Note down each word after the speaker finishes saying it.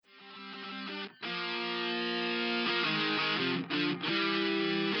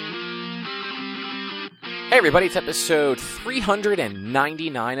Hey everybody, it's episode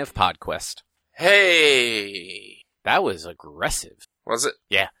 399 of PodQuest. Hey! That was aggressive. Was it?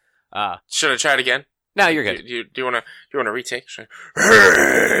 Yeah. Should I try it again? No, you're good. Do you want to retake?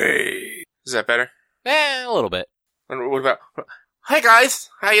 Hey! Is that better? A little bit. What about... Hey guys!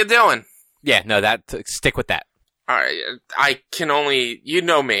 How you doing? Yeah, no, stick with that. I can only... You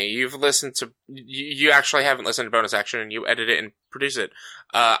know me. You've listened to... You actually haven't listened to Bonus Action and you edit it and produce it.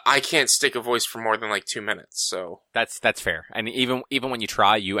 I can't stick a voice for more than like 2 minutes, so... That's fair. And even when you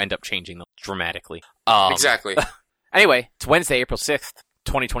try, you end up changing them dramatically. Exactly. Anyway, it's Wednesday, April 6th,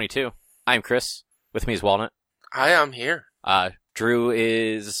 2022. I'm Chris. With me is Walnut. Hi, I'm here. Drew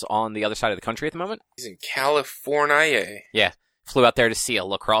is on the other side of the country at the moment. He's in California. Yeah. Flew out there to see a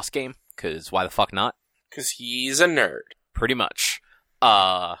lacrosse game, because why the fuck not? Because he's a nerd. Pretty much.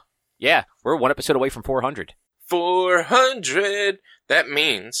 Yeah, we're one episode away from 400. 400! That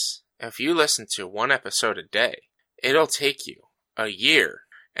means, if you listen to one episode a day, it'll take you a year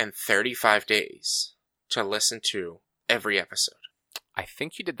and 35 days to listen to every episode. I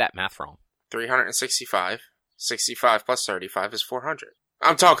think you did that math wrong. 365. 65 plus 35 is 400.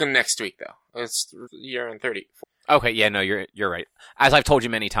 I'm talking next week, though. It's a year and 30. Okay, yeah, no, you're right. As I've told you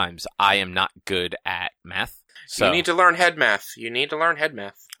many times, I am not good at math. So you need to learn head math.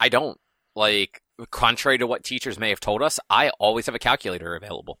 I don't. Like, contrary to what teachers may have told us, I always have a calculator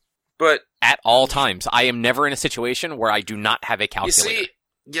available. But at all times. I am never in a situation where I do not have a calculator.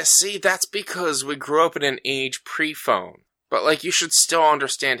 You see, that's because we grew up in an age pre-phone. But, like, you should still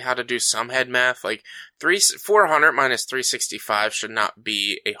understand how to do some head math. Like, 400 minus 365 should not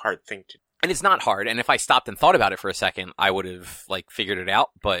be a hard thing to do. And it's not hard, and if I stopped and thought about it for a second, I would have, like, figured it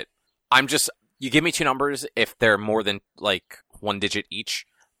out, but you give me two numbers if they're more than, like, one digit each,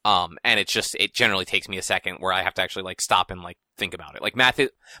 and it generally takes me a second where I have to actually, like, stop and, like, think about it. Like, math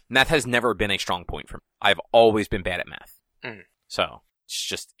has never been a strong point for me. I've always been bad at math. Mm. So,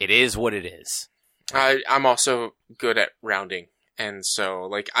 it is what it is. I'm also good at rounding. And so,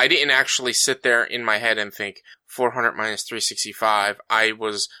 like, I didn't actually sit there in my head and think 400 minus 365. I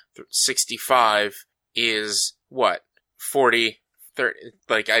was 65 is what? 40, 30.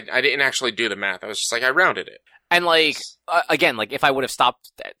 Like, I didn't actually do the math. I was just like, I rounded it. And, like, again, like, if I would have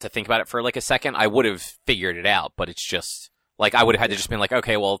stopped to think about it for, like, a second, I would have figured it out. But it's just, like, I would have had to just been like,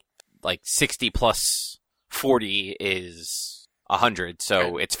 okay, well, like, 60 plus 40 is 100.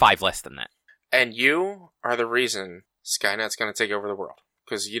 So it's 5 less than that. And you are the reason Skynet's going to take over the world.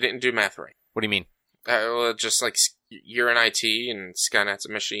 Because you didn't do math right. What do you mean? Well, just like you're in IT and Skynet's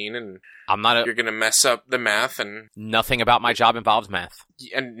a machine and you're going to mess up the math and... Nothing about my job involves math.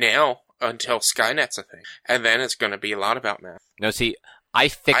 And now, until Skynet's a thing. And then it's going to be a lot about math. No, see, I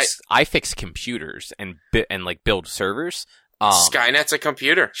fix computers and like build servers. Skynet's a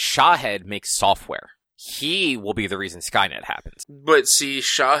computer. Shawhead makes software. He will be the reason Skynet happens. But see,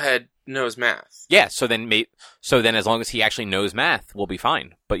 Shawhead knows math. Yeah, so then as long as he actually knows math, we'll be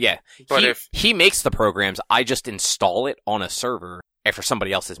fine. But yeah, he makes the programs, I just install it on a server after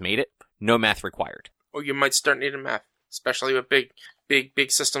somebody else has made it. No math required. Or you might start needing math, especially with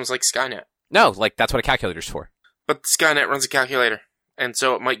big systems like Skynet. No, like that's what a calculator's for. But Skynet runs a calculator, and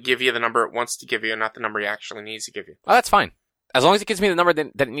so it might give you the number it wants to give you, and not the number it actually needs to give you. Oh, that's fine. As long as it gives me the number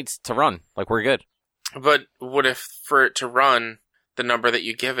that it needs to run, like we're good. But what if for it to run, the number that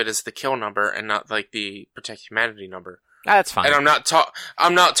you give it is the kill number and not like the Protect Humanity number? That's fine. And I'm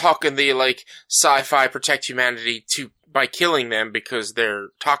not talking the like sci-fi Protect Humanity by killing them because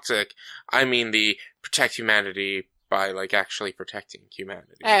they're toxic. I mean the Protect Humanity by like actually protecting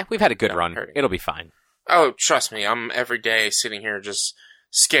humanity. We've had a good run. It'll be fine. Oh, trust me, I'm every day sitting here just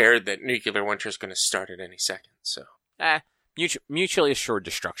scared that nuclear winter is going to start at any second. So mutually assured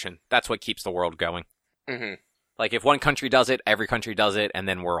destruction. That's what keeps the world going. Mm-hmm. Like, if one country does it, every country does it, and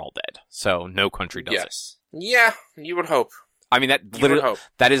then we're all dead. So, no country does it. Yeah, you would hope. I mean,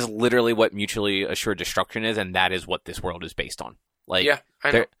 that is literally what mutually assured destruction is, and that is what this world is based on. Like, yeah,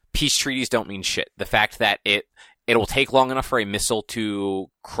 I know. Peace treaties don't mean shit. The fact that it'll take long enough for a missile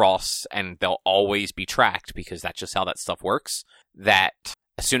to cross, and they'll always be tracked, because that's just how that stuff works, that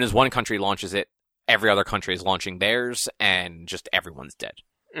as soon as one country launches it, every other country is launching theirs, and just everyone's dead.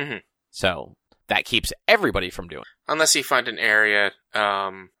 Mm-hmm. So... that keeps everybody from doing it. Unless you find an area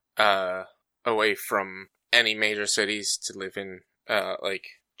away from any major cities to live in, like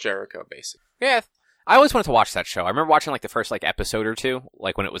Jericho, basically. Yeah, I always wanted to watch that show. I remember watching like the first like episode or two,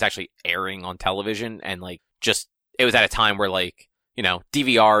 like when it was actually airing on television, and like just it was at a time where like, you know,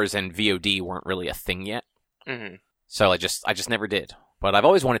 DVRs and VOD weren't really a thing yet. Mm-hmm. So I just never did. But I've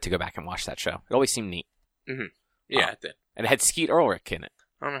always wanted to go back and watch that show. It always seemed neat. Mm-hmm. Yeah, it did. And it had Skeet Ulrich in it.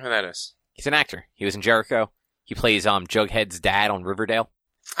 I don't know who that is. He's an actor. He was in Jericho. He plays Jughead's dad on Riverdale.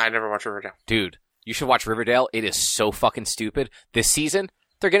 I never watched Riverdale. Dude, you should watch Riverdale. It is so fucking stupid. This season,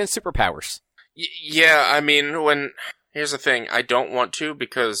 they're getting superpowers. Yeah, I mean, here's the thing. I don't want to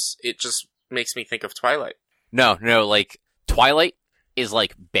because it just makes me think of Twilight. No, like, Twilight is,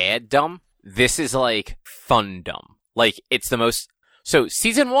 like, bad dumb. This is, like, fun dumb. Like, it's the most... So,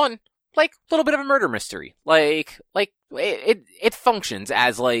 season 1, like, a little bit of a murder mystery. Like, it functions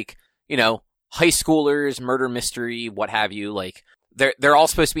as, like, you know, high schoolers, murder mystery, what have you. Like, they're all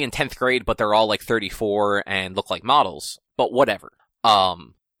supposed to be in 10th grade, but they're all, like, 34 and look like models. But whatever.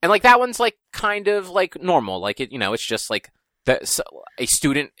 And, like, that one's, like, kind of, like, normal. Like, it, you know, it's just, like, a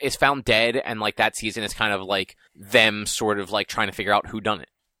student is found dead, and, like, that season is kind of, like, them sort of, like, trying to figure out who done it.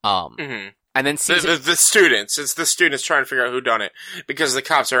 And then the students. It's the students trying to figure out who done it. Because the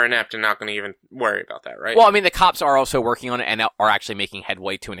cops are inept and not going to even worry about that, right? Well, I mean, the cops are also working on it and are actually making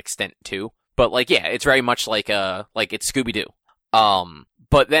headway to an extent, too. But, like, yeah, it's very much like it's Scooby-Doo.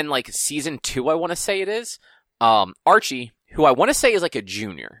 But then, like, season 2, I want to say it is, Archie, who I want to say is, like, a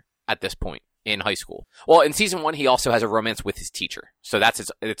junior at this point in high school. Well, in season 1, he also has a romance with his teacher. So that's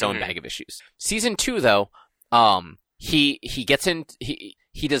its own bag of issues. Season 2, though, he gets in,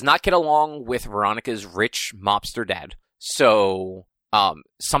 he does not get along with Veronica's rich mobster dad. So,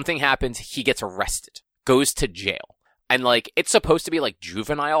 something happens, he gets arrested, goes to jail. And, like, it's supposed to be, like,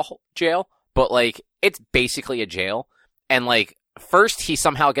 juvenile jail, but, like, it's basically a jail. And, like, first he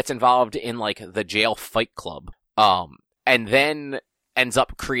somehow gets involved in, like, the jail fight club. And then ends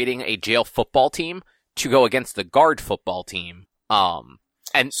up creating a jail football team to go against the guard football team.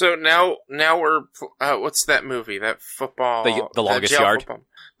 And so now we're what's that movie? That football, the Longest Yard. Football.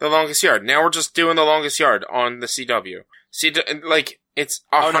 The Longest Yard. Now we're just doing The Longest Yard on the CW. Like it's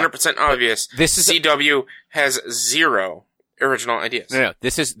 100% obvious. This is CW has zero original ideas. No.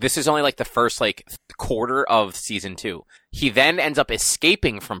 This is only like the first like quarter of season 2. He then ends up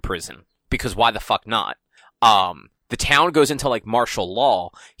escaping from prison because why the fuck not? The town goes into like martial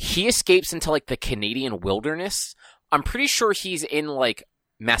law. He escapes into like the Canadian wilderness. I'm pretty sure he's in like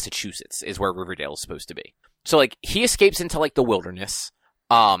Massachusetts is where Riverdale is supposed to be. So like he escapes into like the wilderness,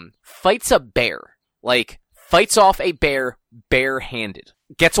 fights a bear, like fights off a bear barehanded,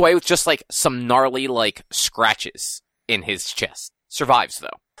 gets away with just like some gnarly like scratches in his chest. Survives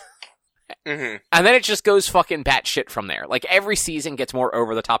though. Mm-hmm. And then it just goes fucking batshit from there. Like every season gets more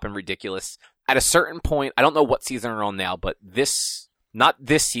over the top and ridiculous. At a certain point, I don't know what season they're on now, but not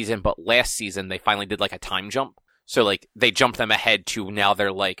this season, but last season, they finally did like a time jump. So like they jumped them ahead to now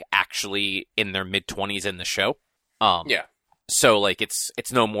they're like actually in their mid-20s in the show. Yeah. So like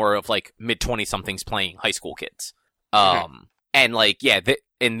it's no more of like mid-20 somethings playing high school kids. And like yeah,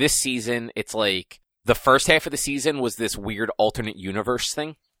 in this season, it's like the first half of the season was this weird alternate universe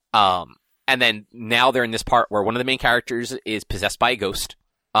thing. And then now they're in this part where one of the main characters is possessed by a ghost.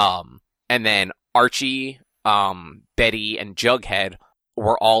 And then Archie, Betty, and Jughead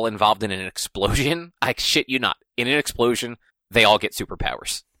were all involved in an explosion. I shit you not. In an explosion, they all get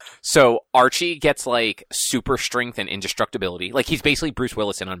superpowers. So Archie gets like super strength and indestructibility. Like he's basically Bruce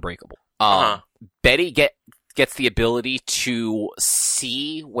Willis in Unbreakable. Betty gets the ability to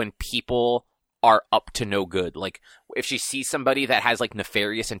see when people are up to no good. Like if she sees somebody that has like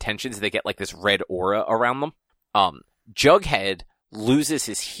nefarious intentions, they get like this red aura around them. Jughead loses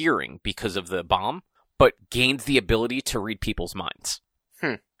his hearing because of the bomb, but gains the ability to read people's minds.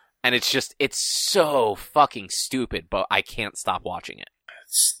 And it's so fucking stupid, but I can't stop watching it.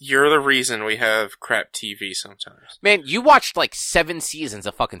 You're the reason we have crap TV sometimes. Man, you watched like 7 seasons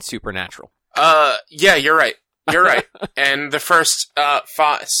of fucking Supernatural. Yeah, you're right. You're right. And the first 5,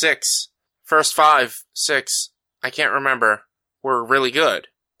 6, I can't remember, were really good.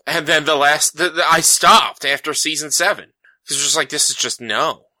 And then I stopped after season 7. Because it's just like, this is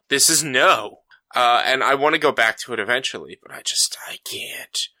no. And I want to go back to it eventually, but I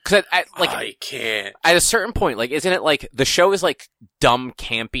can't. Cause I can't. At a certain point, like, isn't it like, the show is like dumb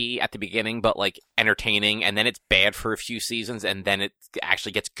campy at the beginning, but like entertaining, and then it's bad for a few seasons, and then it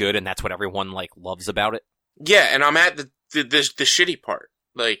actually gets good, and that's what everyone like loves about it? Yeah, and I'm at the shitty part.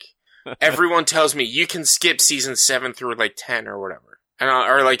 Like, everyone tells me you can skip season 7 through like 10 or whatever.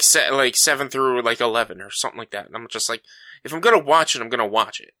 Or like 7 through like 11 or something like that. And I'm just like, if I'm gonna watch it, I'm gonna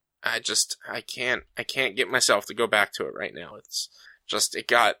watch it. I can't get myself to go back to it right now. It's just, it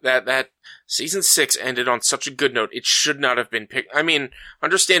got, that season 6 ended on such a good note. It should not have been picked. I mean,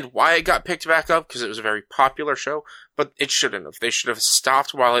 understand why it got picked back up, because it was a very popular show, but it shouldn't have. They should have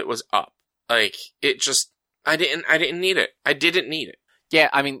stopped while it was up. Like, it just, I didn't need it. I didn't need it. Yeah,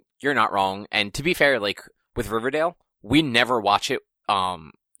 I mean, you're not wrong. And to be fair, like, with Riverdale, we never watch it,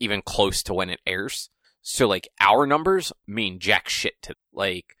 even close to when it airs. So, like, our numbers mean jack shit to,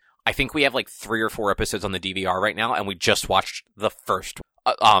 like, I think we have, like, 3 or 4 episodes on the DVR right now, and we just watched the first.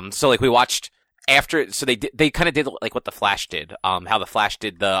 So, like, we watched after, so they kind of did, like, what The Flash did. How The Flash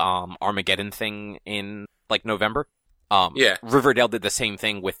did the, Armageddon thing in, like, November. Yeah. Riverdale did the same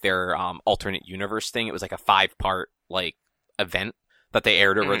thing with their, alternate universe thing. It was, like, a 5-part, like, event that they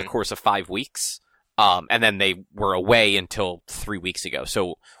aired over the course of 5 weeks. And then they were away until 3 weeks ago.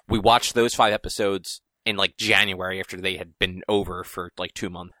 So, we watched those 5 episodes in, like, January after they had been over for, like,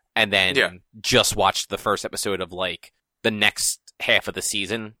 2 months. And then just watched the first episode of, like, the next half of the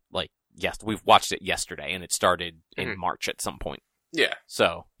season. Like, yes, we've watched it yesterday, and it started in March at some point. Yeah.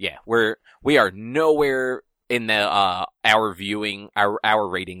 So, yeah, we are nowhere in the, our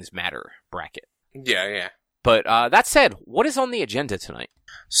ratings matter bracket. Yeah. But, that said, what is on the agenda tonight?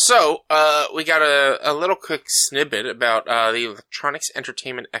 So, we got a little quick snippet about, the Electronics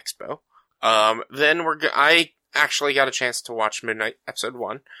Entertainment Expo. Then I actually got a chance to watch Midnight Episode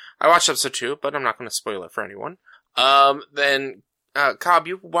 1. I watched Episode 2, but I'm not going to spoil it for anyone. Then, Cobb,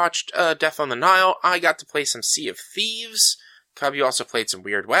 you watched, Death on the Nile. I got to play some Sea of Thieves. Cobb, you also played some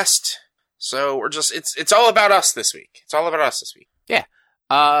Weird West. So we're just, it's all about us this week. Yeah.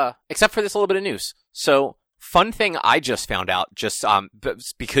 Except for this little bit of news. So, fun thing I just found out, just,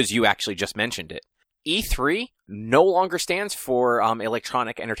 because you actually just mentioned it. E3 no longer stands for,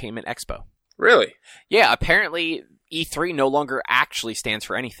 Electronic Entertainment Expo. Really? Yeah, apparently E3 no longer actually stands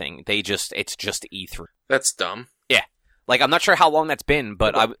for anything. It's just E3. That's dumb. Yeah. Like, I'm not sure how long that's been,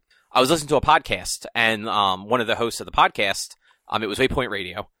 but I was listening to a podcast, and one of the hosts of the podcast, it was Waypoint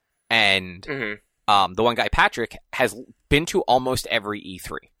Radio, and the one guy, Patrick, has been to almost every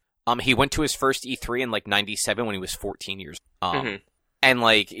E3. He went to his first E3 in, like, 97 when he was 14 years old. And,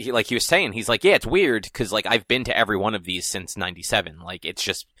 like he was saying, he's like, yeah, it's weird, because, like, I've been to every one of these since 97. Like,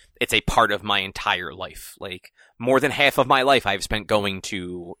 it's a part of my entire life. Like, more than half of my life I've spent going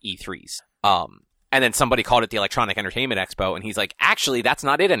to E3s. And then somebody called it the Electronic Entertainment Expo, and he's like, actually, that's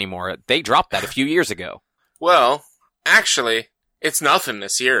not it anymore. They dropped that a few years ago. Well, actually, it's nothing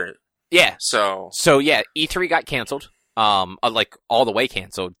this year. Yeah. So yeah, E3 got canceled. Like, all the way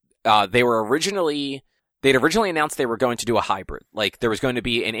canceled. They'd originally announced they were going to do a hybrid. Like, there was going to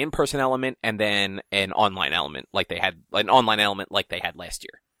be an in-person element and then an online element, like they had last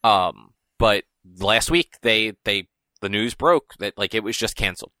year. But last week the news broke that, like, it was just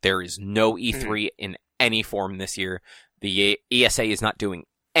canceled. There is no E3 in any form this year. The ESA is not doing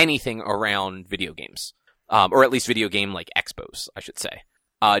anything around video games. Or at least video game, like, expos, I should say.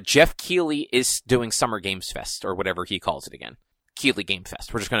 Jeff Keighley is doing Summer Games Fest, or whatever he calls it again. Keighley Game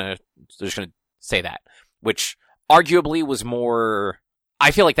Fest. We're just gonna say that. Which arguably was more,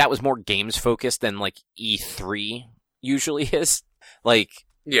 I feel like that was more games focused than, like, E3 usually is. Like,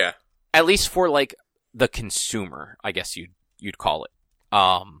 yeah, at least for, like, the consumer, I guess you'd call it.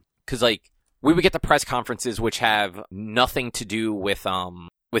 'Cause, like, we would get the press conferences which have nothing to do with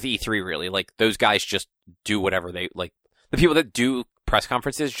E3 really. Like, those guys just do whatever they, like, the people that do press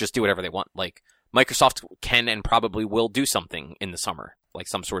conferences just do whatever they want. Like, Microsoft can and probably will do something in the summer, like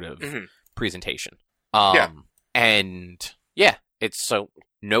some sort of presentation. And yeah, it's so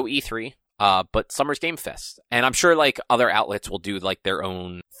no E3, but Summer's Game Fest. And I'm sure, like, other outlets will do, like, their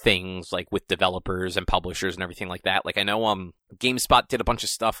own things, like, with developers and publishers and everything like that. Like, I know, GameSpot did a bunch of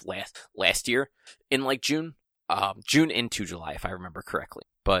stuff last year in, like, June into July, if I remember correctly.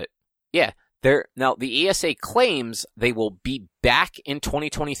 But yeah, now the ESA claims they will be back in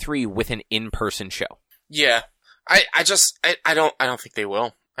 2023 with an in-person show. Yeah. I don't think they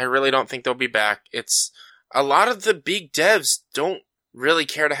will. I really don't think they'll be back. It's a lot of the big devs don't really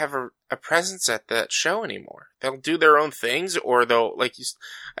care to have a presence at that show anymore. They'll do their own things, or they'll, like,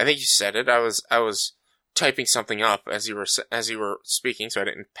 I think you said it. I was typing something up as you were speaking, so I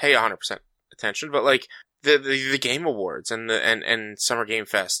didn't pay 100% attention. But, like, the Game Awards and Summer Game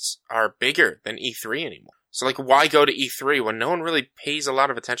Fests are bigger than E3 anymore. So, like, why go to E3 when no one really pays a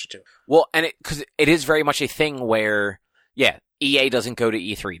lot of attention to it? Well, and because it is very much a thing where, yeah, EA doesn't go to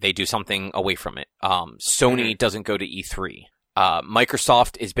E3. They do something away from it. Sony doesn't go to E3.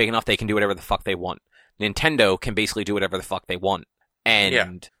 Microsoft is big enough they can do whatever the fuck they want. Nintendo can basically do whatever the fuck they want.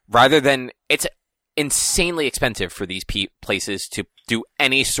 And rather than, it's insanely expensive for these places to do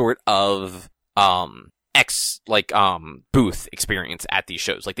any sort of booth experience at these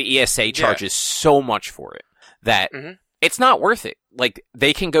shows. Like, the ESA charges so much for it that it's not worth it. Like,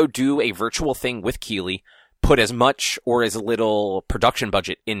 they can go do a virtual thing with Keighley, put as much or as little production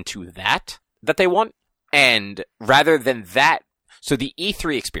budget into that they want, and rather than that, So the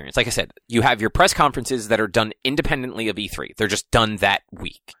E3 experience, like I said, you have your press conferences that are done independently of E3. They're just done that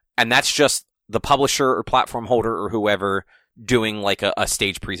week. And that's just the publisher or platform holder or whoever doing like a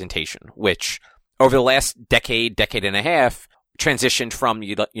stage presentation, which over the last decade and a half transitioned from,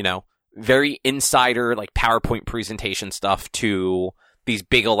 you know, very insider, like PowerPoint presentation stuff to these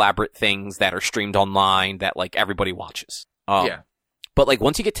big elaborate things that are streamed online that like everybody watches. But like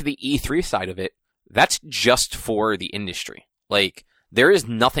once you get to the E3 side of it, that's just for the industry. Like there is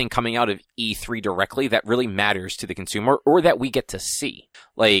nothing coming out of E3 directly that really matters to the consumer or that we get to see.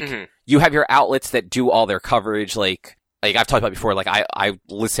 Like you have your outlets that do all their coverage. Like I've talked about before, like I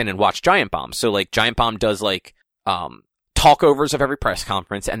listen and watch Giant Bomb. So like Giant Bomb does like, talkovers of every press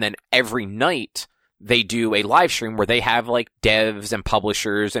conference. And then every night they do a live stream where they have like devs and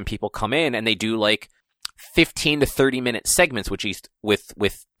publishers and people come in and they do like 15 to 30 minute segments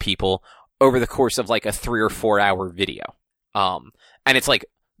with people over the course of like a 3 or 4 hour video. And it's like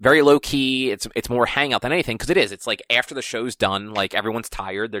very low key. It's more hangout than anything because it is. It's like after the show's done, like everyone's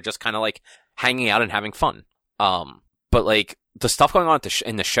tired. They're just kind of like hanging out and having fun. But like the stuff going on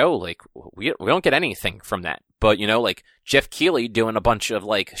in the show, like we don't get anything from that. But you know, like Jeff Keighley doing a bunch of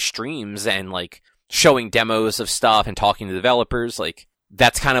like streams and like showing demos of stuff and talking to developers, like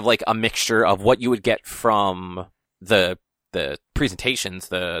that's kind of like a mixture of what you would get from the presentations,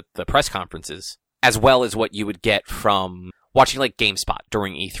 the press conferences, as well as what you would get from watching like GameSpot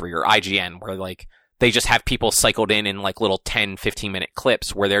during E3 or IGN, where like they just have people cycled in like little 10, 15 minute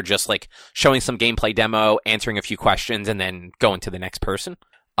clips where they're just like showing some gameplay demo, answering a few questions, and then going to the next person.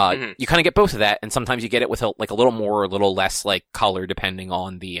 You kind of get both of that, and sometimes you get it with a little more or a little less like color depending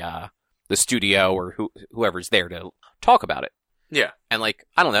on the studio or whoever's there to talk about it. Yeah. And like,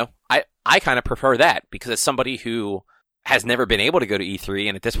 I don't know, I kind of prefer that because as somebody who has never been able to go to E3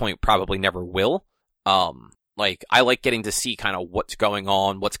 and at this point probably never will, like I like getting to see kind of what's going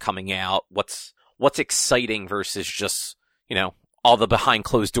on, what's coming out, what's exciting versus just, you know, all the behind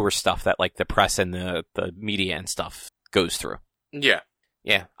closed door stuff that like the press and the media and stuff goes through. Yeah.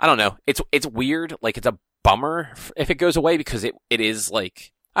 Yeah. I don't know. It's weird. Like it's a bummer if it goes away because it is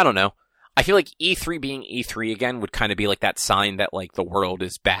like, I don't know. I feel like E3 being E3 again would kind of be like that sign that like the world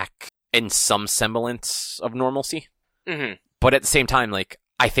is back in some semblance of normalcy. But at the same time, like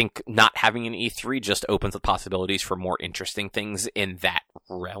I think not having an E3 just opens up possibilities for more interesting things in that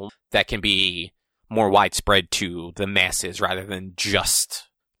realm that can be more widespread to the masses rather than just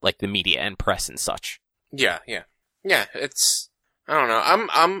like the media and press and such. Yeah. It's, I don't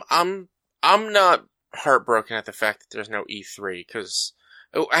know. I'm not heartbroken at the fact that there's no E3 because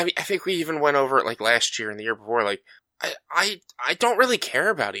I think we even went over it like last year and the year before. Like I don't really care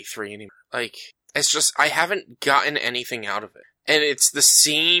about E3 anymore. Like it's just I haven't gotten anything out of it, and it's the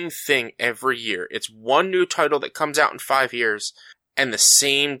same thing every year. It's one new title that comes out in 5 years. And the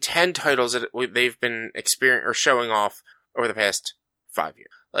same 10 titles that they've been experiencing or showing off over the past 5 years.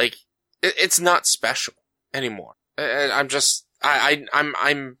 Like, it's not special anymore. I'm just,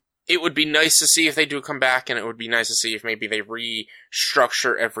 it would be nice to see if they do come back, and it would be nice to see if maybe they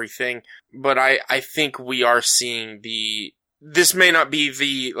restructure everything. But I think we are seeing this may not be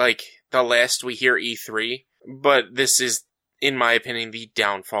the last we hear E3, but this is, in my opinion, the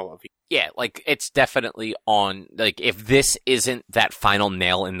downfall of E3. Yeah, like, it's definitely on, like, if this isn't that final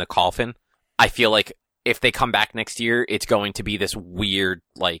nail in the coffin, I feel like if they come back next year, it's going to be this weird,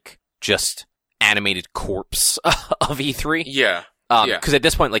 like, just animated corpse of E3. Yeah. Because at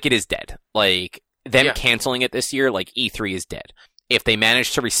this point, like, it is dead. Like, them canceling it this year, like, E3 is dead. If they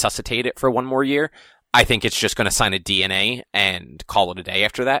manage to resuscitate it for one more year, I think it's just going to sign a DNA and call it a day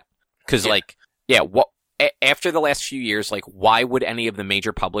after that. Because, after the last few years, like, why would any of the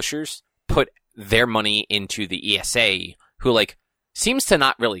major publishers put their money into the ESA, who, like, seems to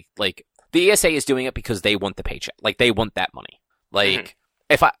not really, like, the ESA is doing it because they want the paycheck. Like, they want that money. Like,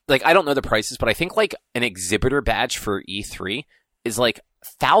 I don't know the prices, but I think, like, an exhibitor badge for E3 is, like,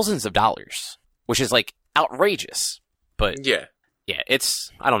 thousands of dollars, which is, like, outrageous. But, yeah,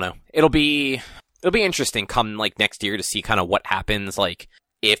 it's, I don't know. It'll be interesting come, like, next year to see kind of what happens, like,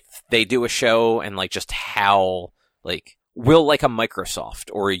 if they do a show and, like, just how, like, will, like, a Microsoft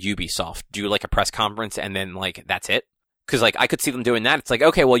or a Ubisoft do, like, a press conference and then, like, that's it? Because, like, I could see them doing that. It's like,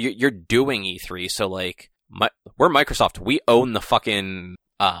 okay, well, you're doing E3, so, like, we're Microsoft. We own the fucking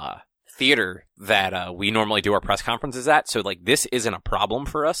theater that we normally do our press conferences at, so, like, this isn't a problem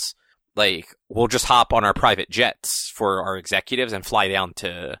for us. Like, we'll just hop on our private jets for our executives and fly down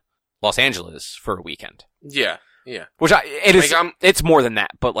to Los Angeles for a weekend. Yeah. Which it's more than that,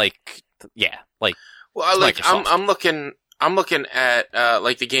 but like, yeah, like, well, like, I'm I'm looking at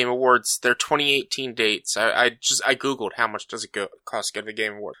like the Game Awards, their 2018 dates. I googled how much does it cost to go to the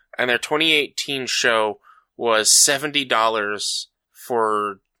Game Awards, and their 2018 show was $70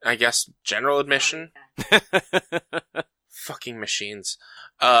 for, I guess, general admission. Fucking machines.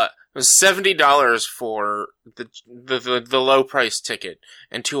 It was $70 for the low price ticket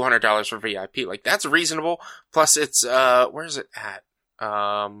and $200 for VIP. Like, that's reasonable. Plus, it's where is it at?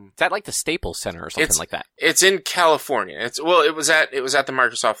 Is that like the Staples Center or something like that? It's in California. It was at the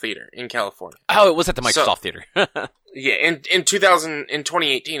Microsoft Theater in California. Oh, it was at the Microsoft Theater. Yeah, in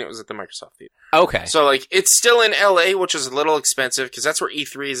 2018 it was at the Microsoft Theater. Okay. So like it's still in LA, which is a little expensive because that's where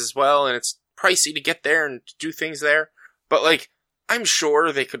E3 is as well, and it's pricey to get there and to do things there. But like I'm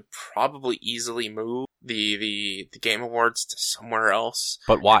sure they could probably easily move the Game Awards to somewhere else.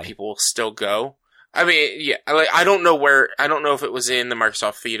 But why? People will still go. I mean, yeah, like I don't know if it was in the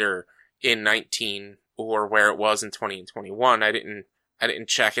Microsoft Theater in 19 or where it was in 20 and 21. I didn't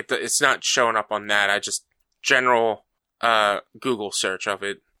check it. It's not showing up on that. I just general Google search of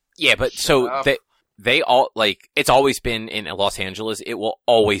it. Yeah, but so they all, like, it's always been in Los Angeles. It will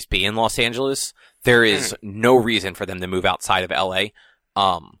always be in Los Angeles. There is no reason for them to move outside of LA.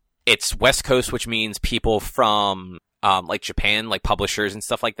 It's West Coast, which means people from like Japan, like publishers and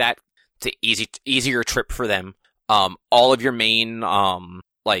stuff like that. It's an easier trip for them. All of your main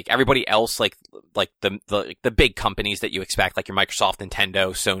like everybody else, like the big companies that you expect, like your Microsoft,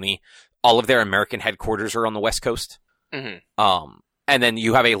 Nintendo, Sony, all of their American headquarters are on the West Coast. Mm-hmm. And then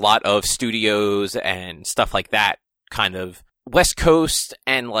you have a lot of studios and stuff like that, kind of West Coast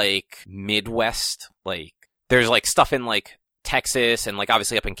and like Midwest. Like there's like stuff in like Texas and like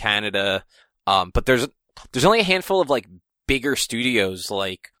obviously up in Canada. But there's only a handful of like bigger studios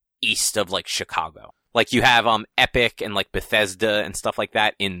like east of like Chicago. Like you have Epic and like Bethesda and stuff like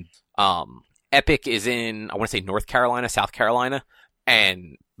that in Epic is in, I want to say, North Carolina, South Carolina,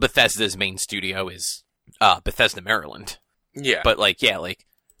 and Bethesda's main studio is Bethesda, Maryland. Yeah. But like, yeah, like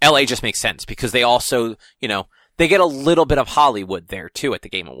LA just makes sense because they also, you know, they get a little bit of Hollywood there too at the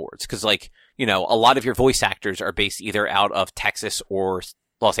Game Awards because, like, you know, a lot of your voice actors are based either out of Texas or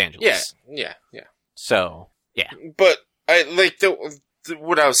Los Angeles. Yeah. So, yeah. But I like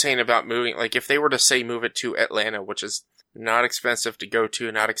what I was saying about moving, like if they were to say move it to Atlanta, which is not expensive to go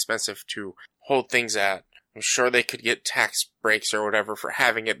to, not expensive to hold things at, I'm sure they could get tax breaks or whatever for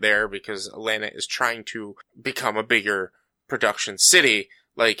having it there because Atlanta is trying to become a bigger production city.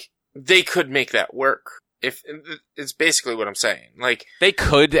 Like they could make that work. If it's basically what I'm saying. Like they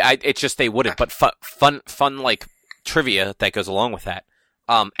could, it's just they wouldn't. But fun like trivia that goes along with that.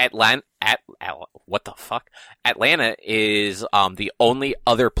 What the fuck? Atlanta is the only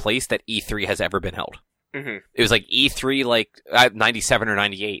other place that E3 has ever been held. Mm-hmm. It was like E3 like 97 or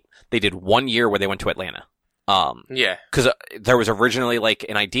 98. They did 1 year where they went to Atlanta. Yeah. Because there was originally like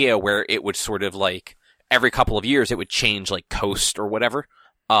an idea where it would sort of like every couple of years it would change like coast or whatever.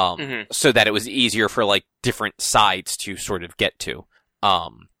 So that it was easier for like different sides to sort of get to.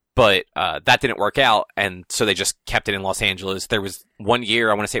 But that didn't work out, and so they just kept it in Los Angeles. There was 1 year,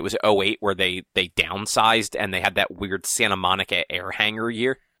 I want to say it was 2008, where they downsized, and they had that weird Santa Monica air hangar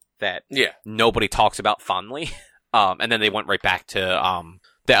year that nobody talks about fondly. And then they went right back to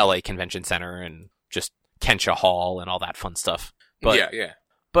the LA Convention Center and just Kensha Hall and all that fun stuff. But,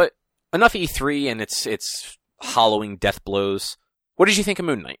 But enough E3 and its hollowing death blows. What did you think of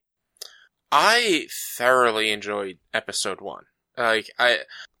Moon Knight? I thoroughly enjoyed episode 1. I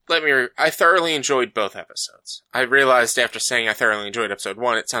thoroughly enjoyed both episodes. I realized after saying I thoroughly enjoyed episode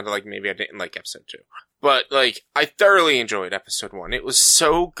 1, it sounded like maybe I didn't like episode 2. But, like, I thoroughly enjoyed episode 1. It was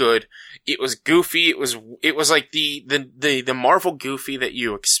so good. It was goofy. It was like the Marvel goofy that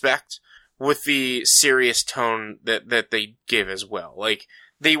you expect with the serious tone that they give as well. Like,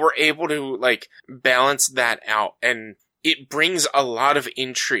 they were able to, like, balance that out, and it brings a lot of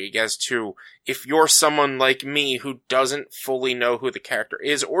intrigue as to if you're someone like me who doesn't fully know who the character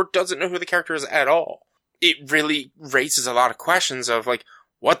is or doesn't know who the character is at all. It really raises a lot of questions of like,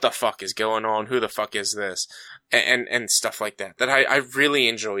 what the fuck is going on? Who the fuck is this? And stuff like that. That I really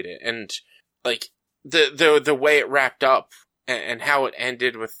enjoyed it. And like the way it wrapped up and how it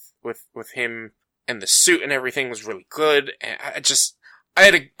ended with him and the suit and everything was really good. And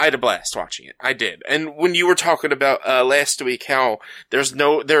I had a blast watching it. I did. And when you were talking about last week how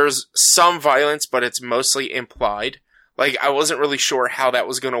there's some violence, but it's mostly implied. Like I wasn't really sure how that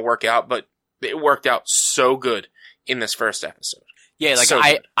was going to work out, but it worked out so good in this first episode. Yeah, like so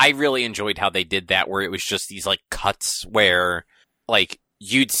I really enjoyed how they did that, where it was just these like cuts where like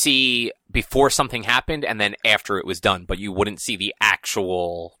you'd see before something happened and then after it was done, but you wouldn't see the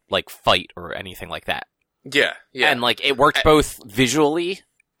actual like fight or anything like that. Yeah, yeah. And, like, it worked both visually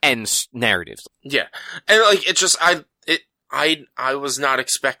and narratives. Yeah. And, like, it just, I was not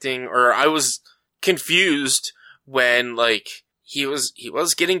expecting, or I was confused when, like, he was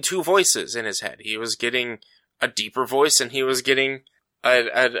getting two voices in his head. He was getting a deeper voice, and he was getting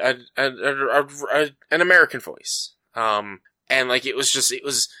an American voice. And, like, it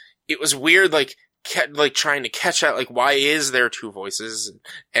was weird, like trying to catch out, like, why is there two voices?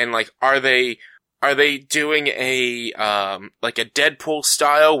 And, like, are they doing a, like a Deadpool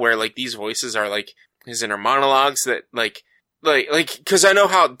style where, like, these voices are, like, his inner monologues that, like, cause I know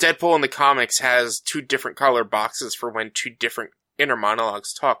how Deadpool in the comics has two different color boxes for when two different inner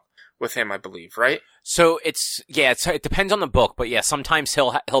monologues talk with him, I believe, right? So it depends on the book, but yeah, sometimes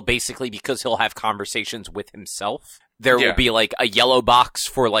he'll basically, because he'll have conversations with himself, there will be, like, a yellow box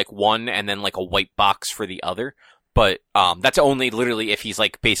for, like, one and then, like, a white box for the other. But, that's only literally if he's,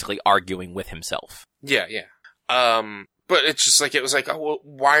 like, basically arguing with himself. Yeah, yeah. But it's just like, it was like, oh,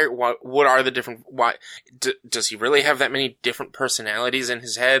 well, what are the different, does he really have that many different personalities in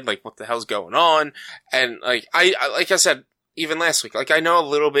his head? Like, what the hell's going on? And, like, like I said, even last week, like, I know a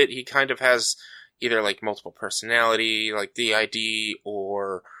little bit, he kind of has either, like, multiple personality, like DID,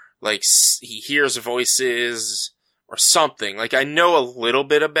 or, like, he hears voices, or something. Like, I know a little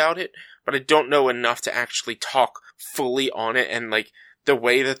bit about it, but I don't know enough to actually talk fully on it, and, like, the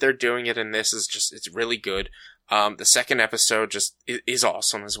way that they're doing it in this is just, it's really good. The second episode just is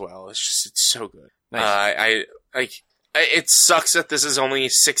awesome as well. It's so good. Nice. It sucks that this is only a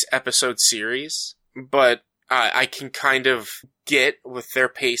 6-episode series, but I can kind of get with their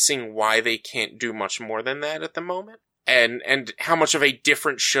pacing why they can't do much more than that at the moment, and how much of a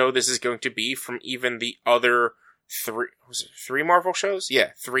different show this is going to be from even the other three Marvel shows? Yeah,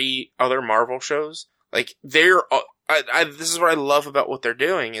 3 other Marvel shows. Like, they're, this is what I love about what they're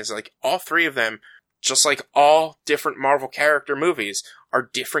doing, is, like, all 3 of them, just like all different Marvel character movies, are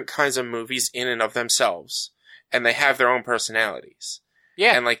different kinds of movies in and of themselves. And they have their own personalities.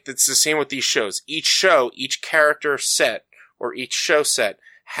 Yeah. And, like, it's the same with these shows. Each show, each character set, or each show set,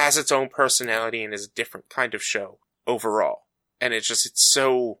 has its own personality and is a different kind of show overall. And it's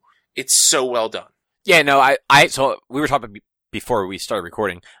so well done. Yeah, no, so we were talking before we started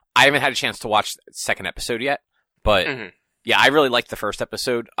recording. I haven't had a chance to watch the second episode yet, but yeah, I really liked the first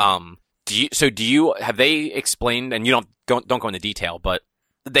episode. Do you have they explained, and you don't go into detail, but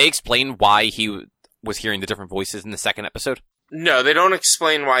did they explain why he was hearing the different voices in the second episode? No, they don't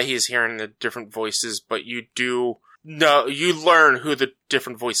explain why he's hearing the different voices, but you learn who the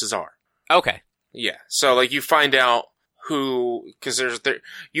different voices are. Okay. Yeah. So, like, you find out because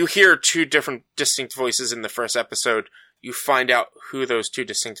you hear 2 different distinct voices in the first episode. You find out who those 2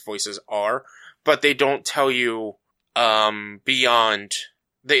 distinct voices are, but they don't tell you, beyond,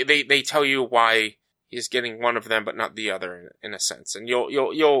 they tell you why he's getting one of them, but not the other in a sense. And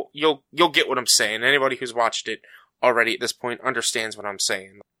you'll get what I'm saying. Anybody who's watched it already at this point understands what I'm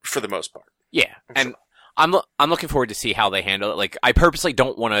saying for the most part. Yeah. And I'm looking forward to see how they handle it. Like, I purposely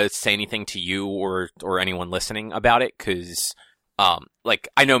don't want to say anything to you or anyone listening about it, cause, like,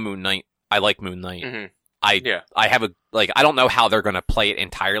 I know Moon Knight. I like Moon Knight. Mm-hmm. I have I don't know how they're gonna play it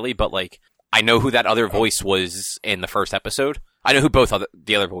entirely, but, like, I know who that other voice was in the first episode. I know who both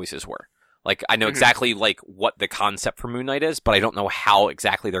the other voices were. Like, I know exactly, like, what the concept for Moon Knight is, but I don't know how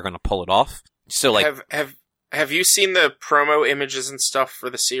exactly they're gonna pull it off. So, like, have you seen the promo images and stuff for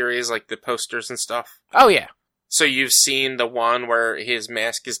the series, like the posters and stuff? Oh yeah. So you've seen the one where his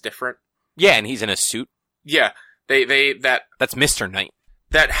mask is different? Yeah, and he's in a suit. Yeah. That's Mr. Knight.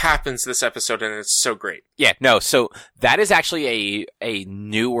 That happens this episode, and it's so great. Yeah, no, so that is actually a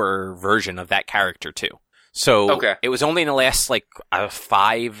newer version of that character, too. So It was only in the last, like,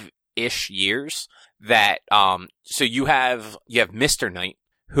 5-ish years that, so you have Mr. Knight,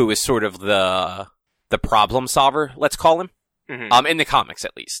 who is sort of the problem solver, let's call him. Mm-hmm. In the comics,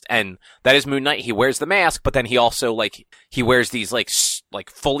 at least. And that is Moon Knight. He wears the mask, but then he also, like, he wears these, like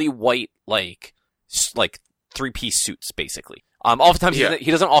fully white, like 3-piece suits, basically. Oftentimes he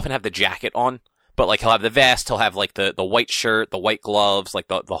doesn't often have the jacket on, but, like, he'll have the vest, he'll have, like, the white shirt, the white gloves, like,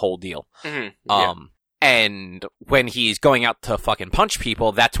 the whole deal. Mm-hmm. Yeah. And when he's going out to fucking punch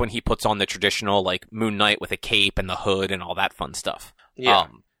people, that's when he puts on the traditional, like, Moon Knight with a cape and the hood and all that fun stuff. Yeah.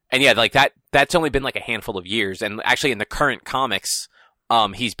 And yeah, like, that's only been, like, a handful of years. And actually, in the current comics,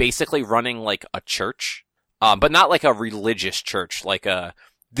 he's basically running, like, a church. But not like a religious church, like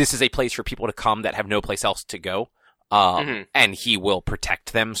this is a place for people to come that have no place else to go. And he will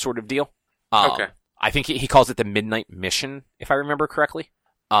protect them, sort of deal. Okay. I think he calls it the Midnight Mission, if I remember correctly.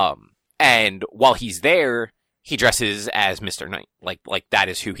 And while he's there, he dresses as Mr. Knight. Like that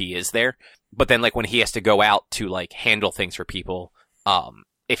is who he is there. But then like when he has to go out to like handle things for people,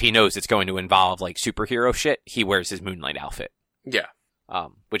 if he knows it's going to involve like superhero shit, he wears his Moon Knight outfit. Yeah.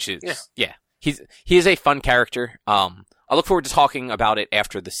 Which is he is a fun character. I look forward to talking about it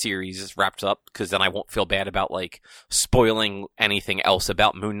after the series is wrapped up, because then I won't feel bad about like spoiling anything else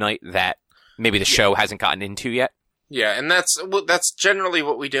about Moon Knight that maybe the show hasn't gotten into yet. Yeah, and that's generally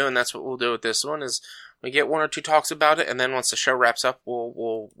what we do, and that's what we'll do with this one. Is we get one or two talks about it, and then once the show wraps up,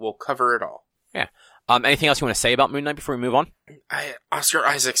 we'll cover it all. Yeah. Anything else you want to say about Moon Knight before we move on? Oscar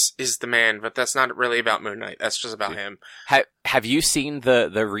Isaacs is the man, but that's not really about Moon Knight. That's just about him. Have you seen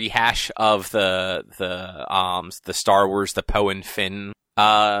the rehash of the Star Wars, the Poe and Finn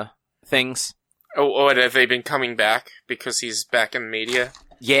things? Oh, and have they been coming back because he's back in the media?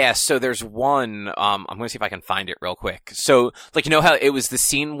 Yeah, so there's one, I'm going to see if I can find it real quick. So, like, you know how it was the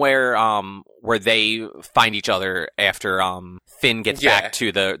scene where they find each other after Finn gets back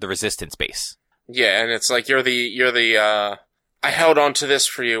to the Resistance base. Yeah, and it's like, you're the, I held on to this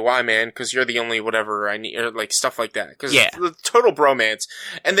for you. Why, man? Because you're the only whatever I need, or like stuff like that. Because it's the total bromance.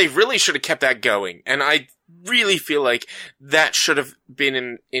 And they really should have kept that going. And I really feel like that should have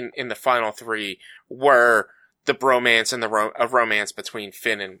been in the final three, where the bromance and the romance between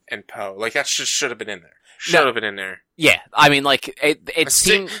Finn and Poe. Like, that should have been in there. Should have been in there. Yeah, I mean, like, it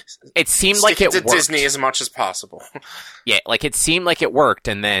seemed like it worked. Disney as much as possible. Yeah, like, it seemed like it worked,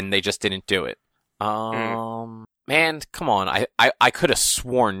 and then they just didn't do it. Man, come on. I could have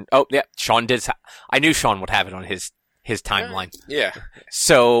sworn. Oh, yeah, Sean did. I knew Sean would have it on his timeline. Yeah.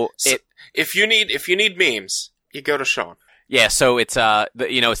 So if you need memes, you go to Sean. Yeah. So it's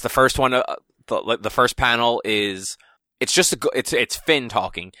it's the first one. The first panel is it's Finn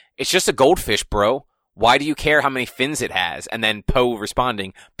talking. It's just a goldfish, bro. Why do you care how many fins it has? And then Poe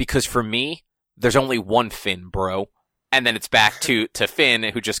responding, because for me, there's only one fin, bro. And then it's back to Finn,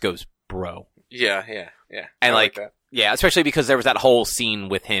 who just goes, bro. Yeah. And like that. Yeah, especially because there was that whole scene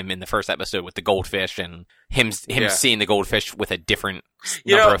with him in the first episode with the goldfish, and him seeing the goldfish with a different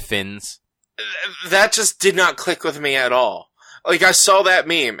number of fins. That just did not click with me at all. Like, I saw that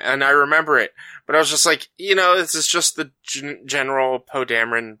meme, and I remember it, but I was just like, this is just the general Poe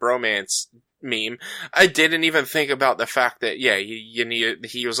Dameron bromance meme. I didn't even think about the fact that,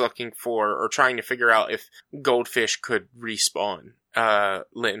 he was looking for, or trying to figure out if goldfish could respawn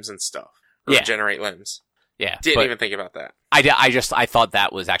limbs and stuff. Or generate limbs. Yeah. Didn't even think about that. I thought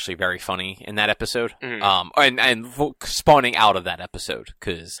that was actually very funny in that episode. And spawning out of that episode,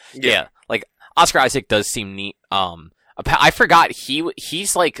 cause like Oscar Isaac does seem neat. I forgot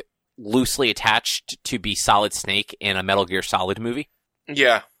he's like loosely attached to be Solid Snake in a Metal Gear Solid movie.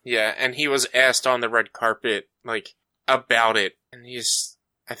 Yeah. And he was asked on the red carpet, like, about it. And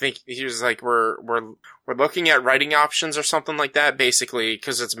I think he was like, we're looking at writing options or something like that, basically,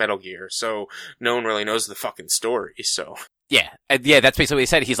 because it's Metal Gear, so no one really knows the fucking story, so. Yeah, that's basically what he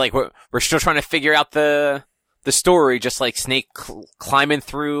said. He's like, we're still trying to figure out the story, just like Snake climbing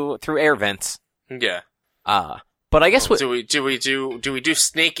through air vents. Yeah. But I guess do we do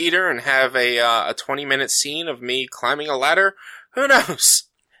Snake Eater and have a 20-minute scene of me climbing a ladder? Who knows?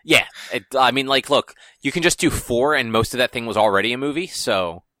 Yeah, I mean, like, look, you can just do 4, and most of that thing was already a movie,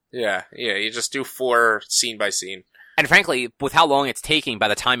 so... Yeah, you just do 4 scene by scene. And frankly, with how long it's taking, by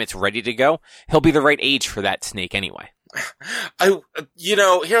the time it's ready to go, he'll be the right age for that snake anyway.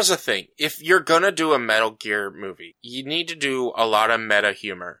 Here's the thing. If you're gonna do a Metal Gear movie, you need to do a lot of meta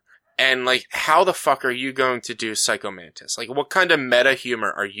humor. And, like, how the fuck are you going to do Psycho Mantis? Like, what kind of meta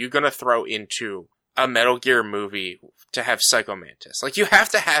humor are you gonna throw into a Metal Gear movie to have Psycho Mantis? Like, you have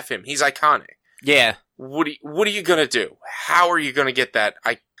to have him. He's iconic. Yeah. What are you gonna do? How are you gonna get that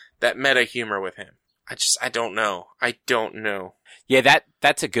meta humor with him? I don't know. Yeah,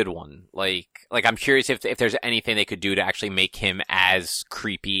 that's a good one. Like I'm curious if there's anything they could do to actually make him as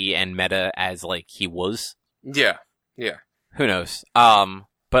creepy and meta as, like, he was. Yeah. Who knows?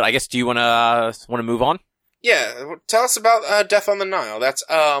 But I guess, do you wanna move on? Yeah, tell us about Death on the Nile. That's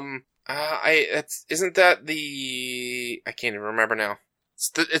isn't that the... I can't even remember now.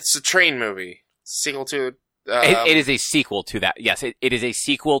 It's a train movie. Sequel to... It is a sequel to that. Yes, it is a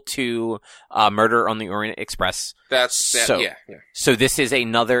sequel to Murder on the Orient Express. Yeah. So this is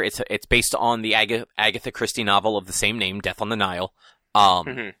another... It's based on the Agatha Christie novel of the same name, Death on the Nile.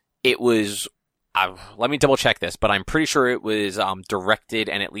 It was... let me double check this, but I'm pretty sure it was directed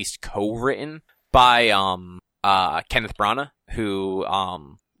and at least co-written by Kenneth Branagh, who...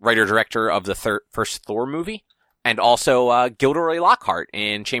 writer-director of the first Thor movie, and also Gilderoy Lockhart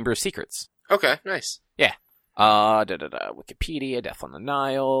in Chamber of Secrets. Okay, nice. Yeah. Wikipedia, Death on the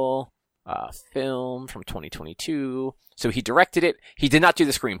Nile. Film from 2022. So he directed it. He did not do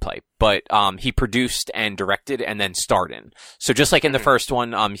the screenplay, but he produced and directed and then starred in. So just like in the first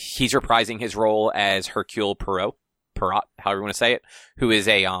one, he's reprising his role as Hercule Poirot, however you want to say it, who is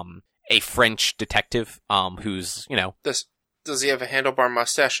a French detective, who's, you know. Does he have a handlebar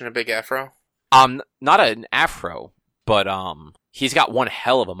mustache and a big afro? Not an afro, but he's got one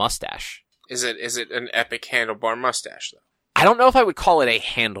hell of a mustache. Is it an epic handlebar mustache, though? I don't know if I would call it a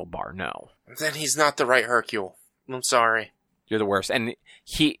handlebar, no. Then he's not the right Hercule. I'm sorry. You're the worst. And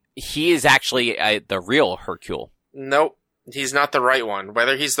he is actually the real Hercule. Nope. He's not the right one.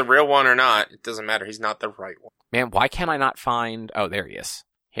 Whether he's the real one or not, it doesn't matter. He's not the right one. Man, why can't I not find... Oh, there he is.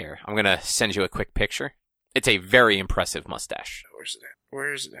 Here, I'm going to send you a quick picture. It's a very impressive mustache.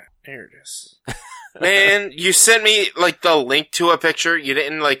 Where's it at? There it is. Man, you sent me, like, the link to a picture. You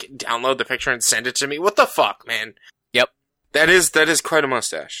didn't, like, download the picture and send it to me. What the fuck, man? Yep. That is quite a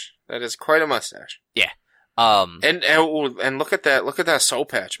mustache. That is quite a mustache. Yeah. And look at that. Look at that soul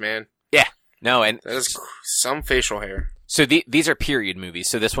patch, man. Yeah. No, and that is some facial hair. So these are period movies.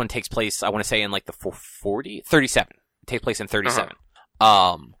 So this one takes place, I want to say, in like the 37. It takes place in 37.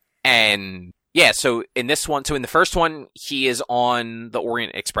 And yeah, so in this one, so in the first one, he is on the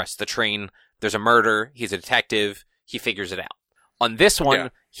Orient Express, the train. There's a murder. He's a detective. He figures it out. On this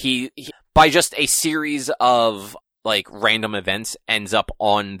one, he by just a series of like random events ends up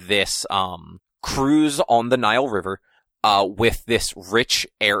on this cruise on the Nile River with this rich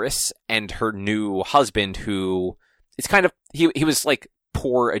heiress and her new husband, who is kind of he was like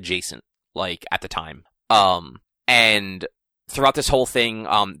poor adjacent, like at the time. And throughout this whole thing,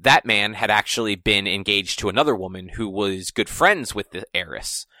 that man had actually been engaged to another woman who was good friends with the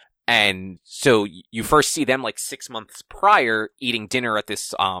heiress. And so you first see them like 6 months prior eating dinner at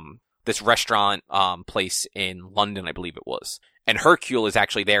this restaurant place in London, I believe it was. And Hercule is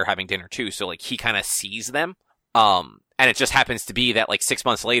actually there having dinner too, so like he kind of sees them. And it just happens to be that like 6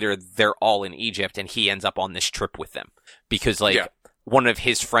 months later they're all in Egypt and he ends up on this trip with them. Because like one of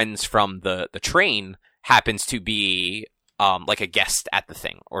his friends from the train happens to be like a guest at the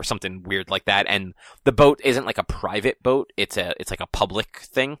thing or something weird like that. And the boat isn't like a private boat, it's like a public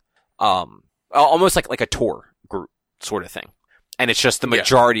thing. Almost like a tour group sort of thing. And it's just the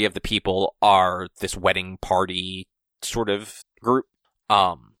majority of the people are this wedding party sort of group.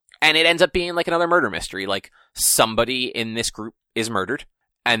 And it ends up being like another murder mystery. Like somebody in this group is murdered.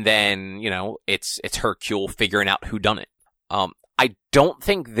 And then, you know, it's Hercule figuring out who done it. I don't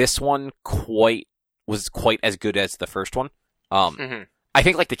think this one was quite as good as the first one. I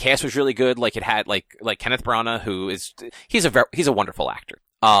think like the cast was really good. Like it had like Kenneth Branagh, who he's a wonderful actor.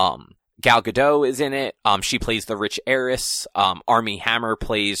 Gal Gadot is in it. She plays the rich heiress. Armie Hammer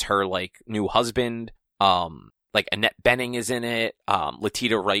plays her like new husband. Like Annette Bening is in it.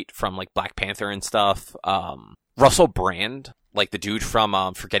 Letitia Wright from like Black Panther and stuff. Russell Brand, like the dude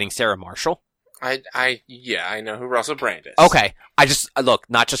from Forgetting Sarah Marshall. I know who Russell Brand is. Okay. Look,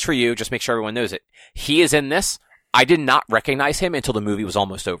 not just for you, just make sure everyone knows it. He is in this. I did not recognize him until the movie was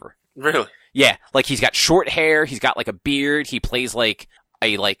almost over. Really? Yeah. Like he's got short hair. He's got like a beard. He plays like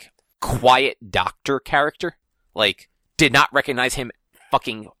a like quiet doctor character. Like did not recognize him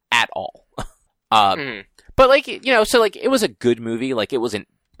fucking at all. But like, you know, so like it was a good movie. Like it wasn't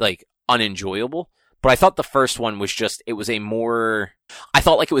like unenjoyable. But I thought the first one was just, I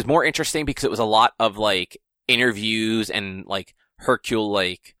felt like it was more interesting because it was a lot of like interviews and like Hercule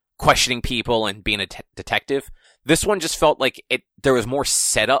like questioning people and being a detective. This one just felt like there was more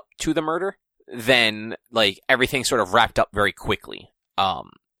setup to the murder than like everything sort of wrapped up very quickly.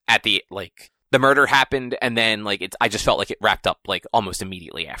 At the murder happened and then like I just felt like it wrapped up like almost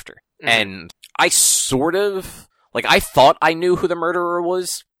immediately after. And I sort of like, I thought I knew who the murderer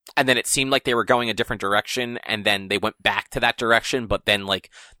was. And then it seemed like they were going a different direction, and then they went back to that direction, but then, like,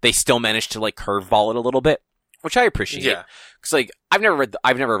 they still managed to, like, curveball it a little bit, which I appreciate. Yeah. Because, like, I've never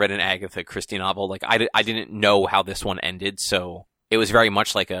read an Agatha Christie novel. Like, I didn't know how this one ended, so it was very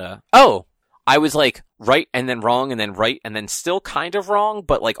much like I was, like, right and then wrong and then right and then still kind of wrong,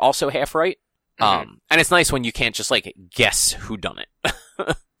 but, like, also half right. And it's nice when you can't just, like, guess who done it.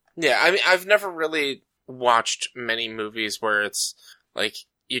 Yeah, I mean, I've never really watched many movies where it's, like,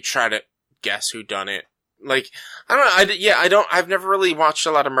 you try to guess who done it. Like, I don't know. I've never really watched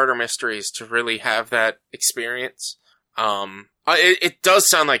a lot of murder mysteries to really have that experience. It does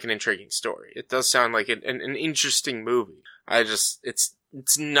sound like an intriguing story. It does sound like an interesting movie. It's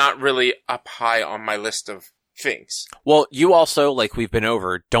not really up high on my list of things. Well, you also, like we've been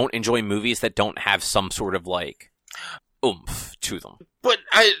over, don't enjoy movies that don't have some sort of like oomph to them. But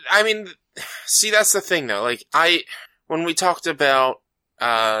I mean, see, that's the thing though. Like when we talked about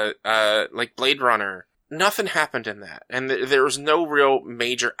like Blade Runner, nothing happened in that, and there was no real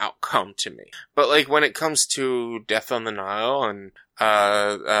major outcome to me. But like when it comes to Death on the Nile and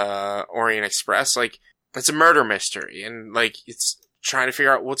Orient Express, like it's a murder mystery, and like it's trying to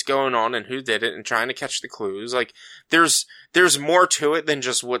figure out what's going on and who did it, and trying to catch the clues. Like there's more to it than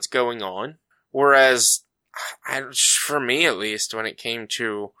just what's going on. Whereas, for me at least, when it came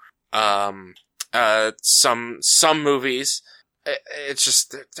to some movies, it's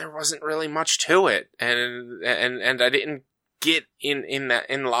just there wasn't really much to it, and I didn't get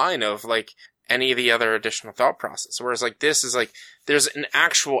in line of like any of the other additional thought process. Whereas like this is like there's an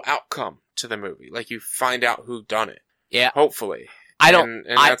actual outcome to the movie, like you find out who done it. Yeah, hopefully. I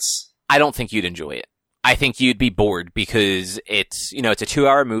don't think you'd enjoy it. I think you'd be bored because it's a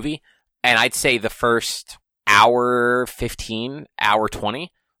 2-hour movie, and I'd say the first hour 15, hour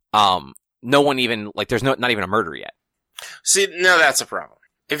 20, no one even like there's not even a murder yet. See, now that's a problem.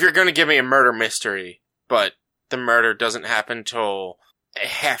 If you're going to give me a murder mystery, but the murder doesn't happen till a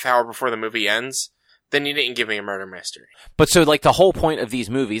half hour before the movie ends, then you didn't give me a murder mystery. But so, like, the whole point of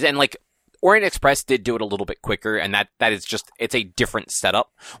these movies, and, like, Orient Express did do it a little bit quicker, and that is just, it's a different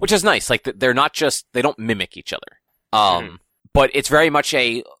setup, which is nice. Like, they're not just, they don't mimic each other. But it's very much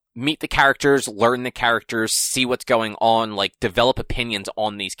a meet the characters, learn the characters, see what's going on, like, develop opinions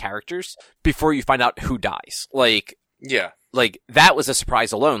on these characters before you find out who dies. Like, yeah. Like, that was a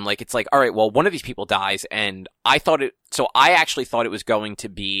surprise alone. Like, it's like, all right, well, one of these people dies, and I actually thought it was going to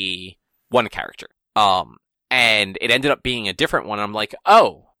be one character. And it ended up being a different one. I'm like,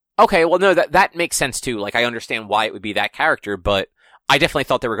 oh, okay, well, no, that makes sense too. Like, I understand why it would be that character, but I definitely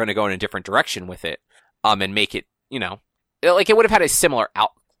thought they were going to go in a different direction with it, and make it, like, it would have had a similar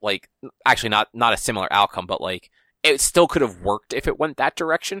actually not a similar outcome, but like, it still could have worked if it went that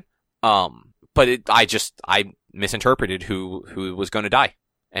direction. But I misinterpreted who was going to die.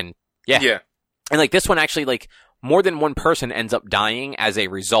 And yeah. And like this one actually, like, more than one person ends up dying as a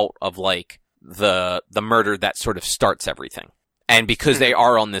result of like the murder that sort of starts everything. And because they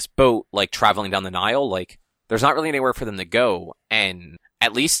are on this boat, like traveling down the Nile, like there's not really anywhere for them to go. And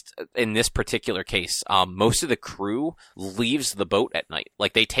at least in this particular case, most of the crew leaves the boat at night.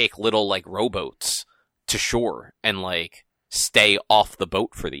 Like they take little like rowboats to shore and like stay off the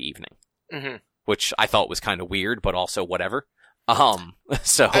boat for the evening. Mm-hmm. Which I thought was kind of weird, but also whatever.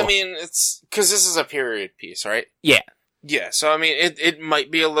 So I mean, it's because this is a period piece, right? Yeah. Yeah. So I mean, it might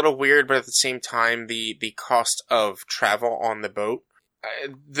be a little weird, but at the same time, the cost of travel on the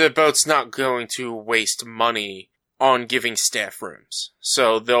boat's not going to waste money on giving staff rooms.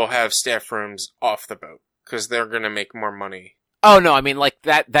 So they'll have staff rooms off the boat because they're going to make more money. Oh no, I mean like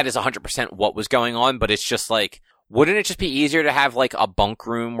that is 100% what was going on, but it's just like, wouldn't it just be easier to have like a bunk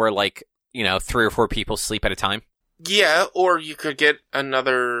room where like 3 or 4 people sleep at a time? Yeah, or you could get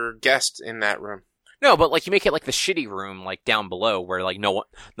another guest in that room. No, but like you make it like the shitty room, like down below, where like none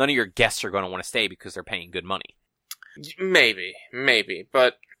of your guests are going to want to stay because they're paying good money. Maybe,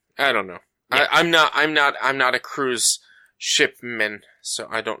 but I don't know. Yeah. I'm not a cruise shipman, so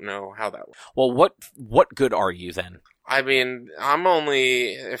I don't know how that works. Well, what good are you then? I mean, I'm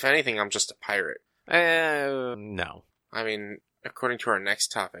only, if anything, I'm just a pirate. No. I mean, according to our next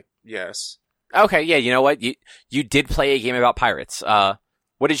topic, yes. Okay, yeah, you know what? You did play a game about pirates.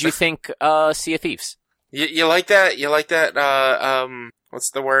 What did you think, Sea of Thieves? You like that? You like that,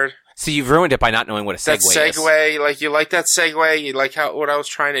 what's the word? So you've ruined it by not knowing what a segue is. That segue, like, you like that segue? You like what I was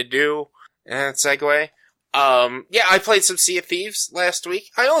trying to do in that segue? Yeah, I played some Sea of Thieves last week.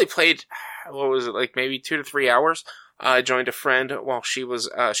 I only played, what was it, like maybe 2 to 3 hours. I joined a friend while she was,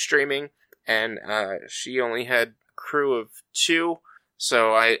 streaming, and, she only had a crew of 2.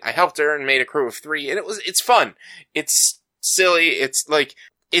 So I helped her and made a crew of 3, and it's fun. It's silly. It's like,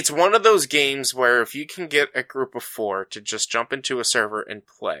 it's one of those games where if you can get a group of 4 to just jump into a server and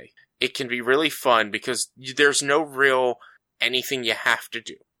play, it can be really fun because there's no real anything you have to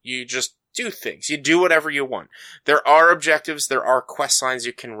do. You just do things. You do whatever you want. There are objectives. There are quest lines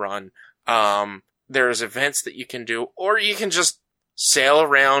you can run. There's events that you can do, or you can just sail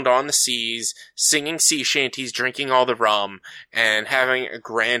around on the seas, singing sea shanties, drinking all the rum, and having a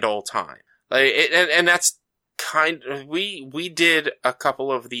grand old time. Like, and that's we did a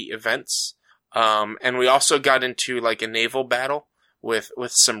couple of the events, and we also got into like a naval battle with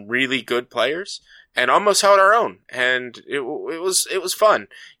some really good players, and almost held our own. And it was fun,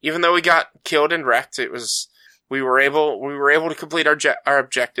 even though we got killed and wrecked. We were able to complete our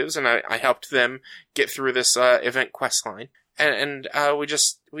objectives, and I helped them get through this event quest line. And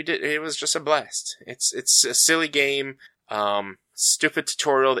we did. It was just a blast. It's a silly game, stupid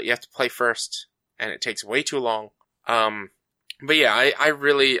tutorial that you have to play first, and it takes way too long. But yeah, I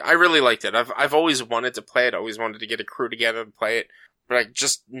really liked it. I've always wanted to play it. I always wanted to get a crew together to play it, but I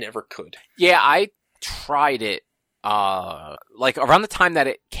just never could. Yeah, I tried it, like around the time that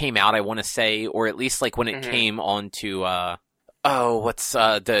it came out, I want to say, or at least like when it came onto,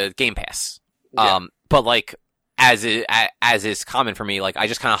 the Game Pass. Yeah. But like, as is common for me, like I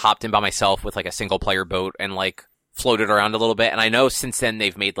just kind of hopped in by myself with like a single player boat and like floated around a little bit. And I know since then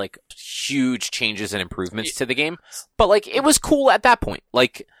they've made like huge changes and improvements to the game, but like it was cool at that point.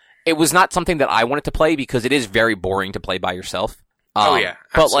 Like it was not something that I wanted to play because it is very boring to play by yourself. Oh yeah,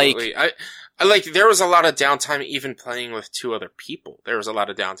 absolutely. But like, I like, there was a lot of downtime even playing with two other people. There was a lot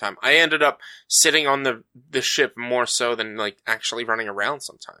of downtime. I ended up sitting on the ship more so than like actually running around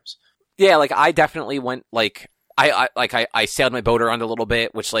sometimes. yeah, like I definitely went like, I sailed my boat around a little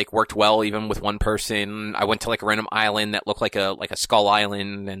bit, which like worked well even with one person. I went to like a random island that looked like a skull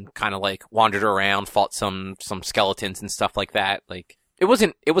island and kind of like wandered around, fought some skeletons and stuff like that. Like it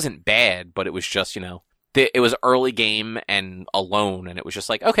wasn't bad, but it was just, you know, it was early game and alone, and it was just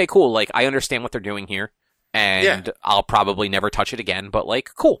like, okay, cool. Like I understand what they're doing here, and I'll probably never touch it again. But like,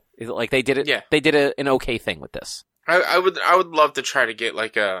 cool. Like they did it. Yeah. They did an okay thing with this. I would love to try to get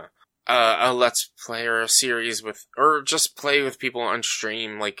like a let's play or a series with, or just play with people on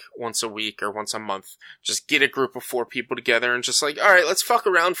stream like once a week or once a month. Just get a group of 4 people together and just like, all right, let's fuck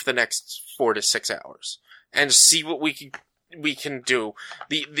around for the next 4 to 6 hours and see what we can do.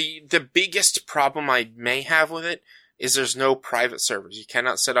 The biggest problem I may have with it is there's no private servers. You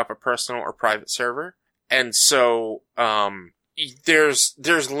cannot set up a personal or private server. And so,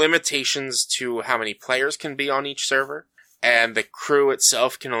 there's limitations to how many players can be on each server. And the crew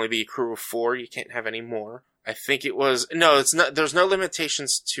itself can only be a crew of 4. You can't have any more. I think it's not, there's no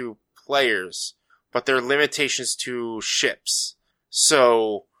limitations to players, but there are limitations to ships.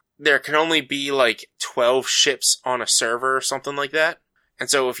 So there can only be like 12 ships on a server or something like that.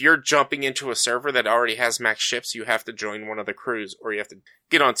 And so if you're jumping into a server that already has max ships, you have to join one of the crews, or you have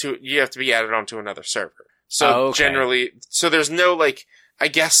to be added onto another server. So generally, so there's no like, I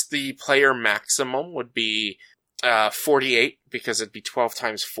guess the player maximum would be 48, because it'd be 12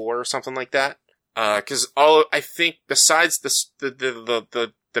 times 4 or something like that. Cause I think besides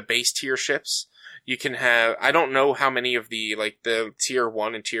the base tier ships, you can have, I don't know how many of the tier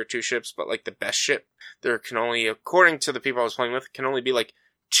 1 and tier 2 ships, but like the best ship, there can only, according to the people I was playing with, can only be like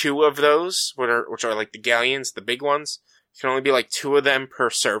 2 of those, which are like the galleons, the big ones. Can only be like 2 of them per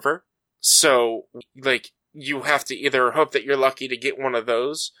server. So like, you have to either hope that you're lucky to get one of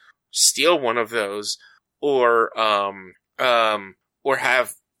those, steal one of those, or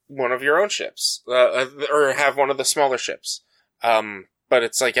have one of your own ships, or have one of the smaller ships. But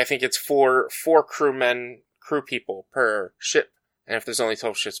it's like, I think it's four crew people per ship. And if there's only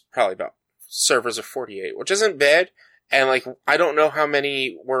 12 ships, probably about servers of 48, which isn't bad. And like, I don't know how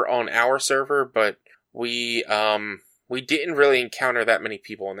many were on our server, but we didn't really encounter that many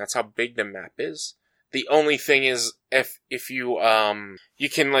people, and that's how big the map is. The only thing is, if you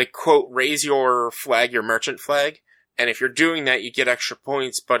can like, quote, raise your flag, your merchant flag, and if you're doing that, you get extra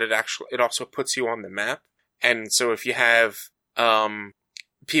points, but it also puts you on the map. And so if you have,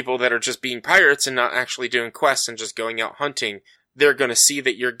 people that are just being pirates and not actually doing quests and just going out hunting, they're gonna see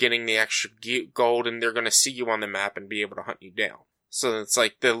that you're getting the extra gold, and they're gonna see you on the map and be able to hunt you down. So it's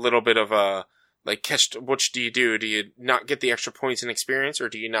like the little bit of a, like, which do you do? Do you not get the extra points and experience, or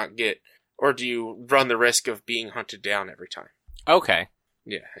do you run the risk of being hunted down every time? Okay.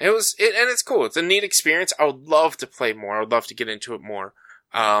 Yeah, and it's cool. It's a neat experience. I would love to play more. I would love to get into it more.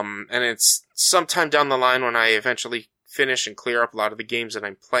 And it's sometime down the line when I eventually finish and clear up a lot of the games that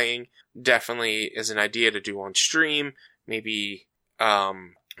I'm playing. Definitely is an idea to do on stream. Maybe, I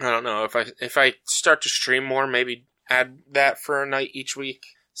don't know, if I start to stream more, maybe add that for a night each week.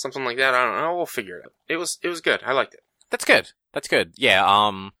 Something like that. I don't know. We'll figure it out. It was good. I liked it. That's good. Yeah.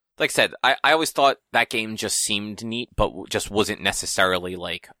 Like I said, I always thought that game just seemed neat, but just wasn't necessarily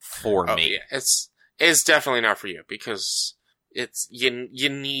like for me. Yeah. It's definitely not for you, because you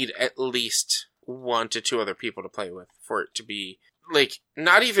need at least 1 to 2 other people to play with for it to be like,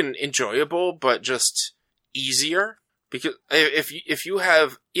 not even enjoyable, but just easier. Because if you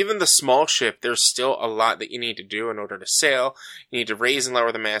have even the small ship, there's still a lot that you need to do in order to sail. You need to raise and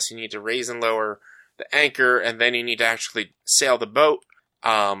lower the mast. You need to raise and lower the anchor, and then you need to actually sail the boat.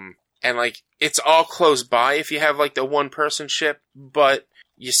 And like, it's all close by if you have like the 1-person ship, but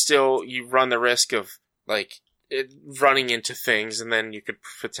you run the risk of like running into things, and then you could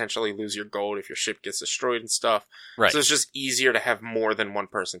potentially lose your gold if your ship gets destroyed and stuff. Right. So it's just easier to have more than 1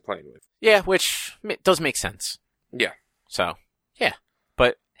 person playing with. Yeah, which does make sense. Yeah. So, yeah.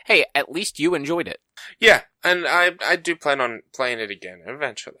 But hey, at least you enjoyed it. Yeah, and I do plan on playing it again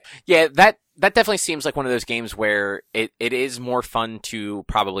eventually. Yeah, that definitely seems like one of those games where it is more fun to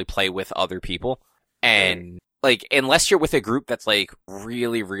probably play with other people. And, like, unless you're with a group that's, like,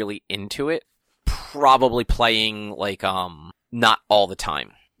 really, really into it, probably playing, like, not all the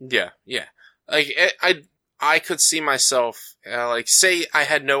time. Yeah. Like, I could see myself, like, say I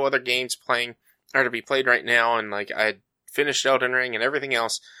had no other games playing, or to be played right now, and, like, I had finished Elden Ring and everything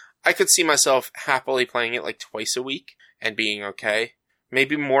else, I could see myself happily playing it, like, twice a week, and being okay.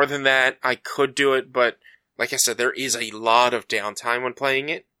 Maybe more than that, I could do it, but, like I said, there is a lot of downtime when playing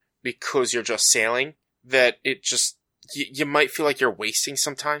it, because you're just sailing, that it just, you might feel like you're wasting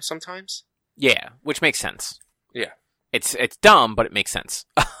some time sometimes. Yeah, which makes sense. Yeah. It's dumb, but it makes sense.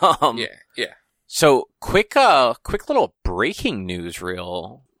 Yeah. So, quick little breaking news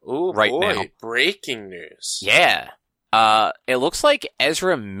reel. Ooh, right boy, now. Breaking news. Yeah. It looks like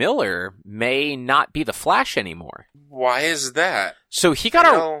Ezra Miller may not be the Flash anymore. Why is that? So he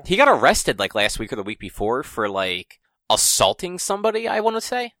got arrested like last week or the week before for like assaulting somebody, I want to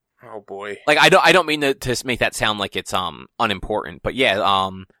say. Oh boy. Like I don't mean to make that sound like it's unimportant, but yeah,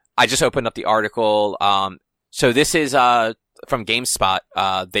 I just opened up the article. So this is from GameSpot.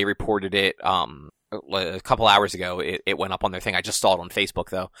 They reported it a couple hours ago. It went up on their thing. I just saw it on Facebook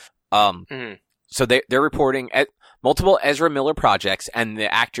though. So they're reporting multiple Ezra Miller projects and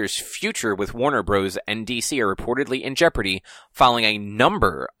the actor's future with Warner Bros. And DC are reportedly in jeopardy following a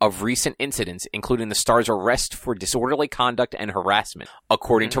number of recent incidents, including the star's arrest for disorderly conduct and harassment.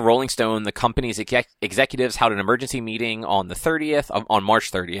 According to Rolling Stone, the company's executives held an emergency meeting on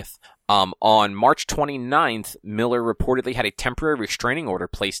March 30th. On March 29th, Miller reportedly had a temporary restraining order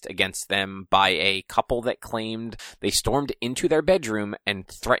placed against them by a couple that claimed they stormed into their bedroom and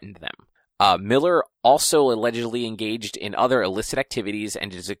threatened them. Miller also allegedly engaged in other illicit activities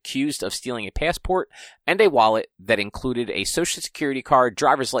and is accused of stealing a passport and a wallet that included a social security card,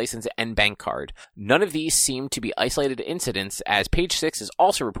 driver's license, and bank card. None of these seem to be isolated incidents, as Page Six is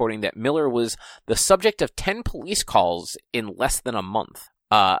also reporting that Miller was the subject of 10 police calls in less than a month.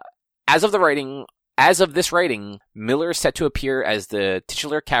 As of this writing, Miller is set to appear as the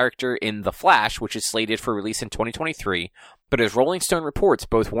titular character in The Flash, which is slated for release in 2023. But as Rolling Stone reports,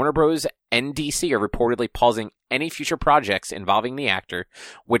 both Warner Bros. And DC are reportedly pausing any future projects involving the actor,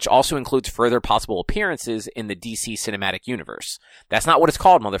 which also includes further possible appearances in the DC cinematic universe. That's not what it's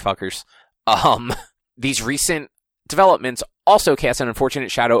called, motherfuckers. These recent developments also cast an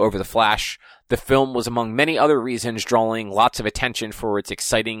unfortunate shadow over The Flash. The film was, among many other reasons, drawing lots of attention for its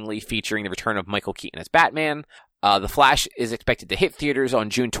excitingly featuring the return of Michael Keaton as Batman. The Flash is expected to hit theaters on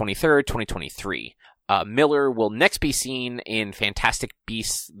June 23rd, 2023. Miller will next be seen in Fantastic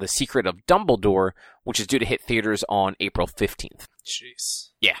Beasts: The Secret of Dumbledore, which is due to hit theaters on April 15th. Jeez.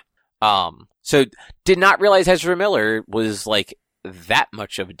 Yeah. So did not realize Ezra Miller was like that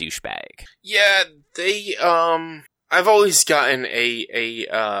much of a douchebag. Yeah, they I've always gotten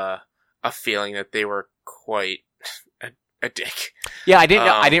a feeling that they were quite a dick. Yeah, I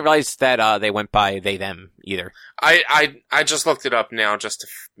didn't realize that they went by they them either. I just looked it up now just to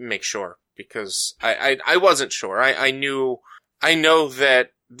make sure, because I wasn't sure. I know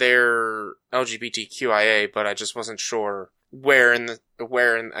that they're LGBTQIA, but I just wasn't sure where in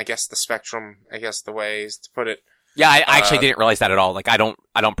I guess the spectrum, I guess the ways to put it. Yeah, I actually didn't realize that at all. Like I don't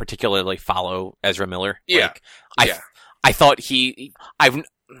particularly follow Ezra Miller. Yeah. Like, I thought I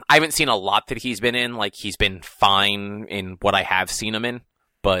haven't seen a lot that he's been in. Like, he's been fine in what I have seen him in.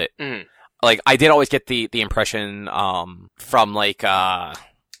 But, like, I did always get the impression, from, like, like,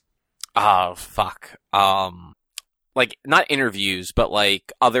 not interviews, but,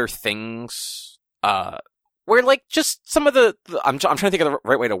 like, other things, where, like, just some of I'm trying to think of the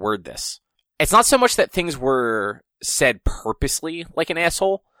right way to word this. It's not so much that things were said purposely like an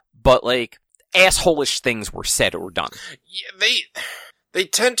asshole, but, like, asshole-ish things were said or done. Yeah, they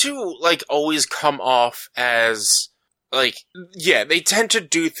tend to, like, always come off as, like, yeah, they tend to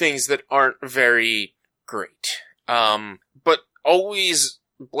do things that aren't very great. But always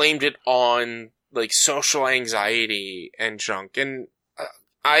blamed it on, like, social anxiety and junk. And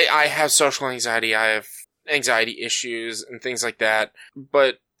I have social anxiety, I have anxiety issues and things like that.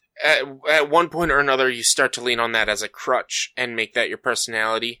 But at one point or another, you start to lean on that as a crutch and make that your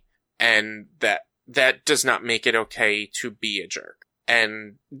personality. And that does not make it okay to be a jerk.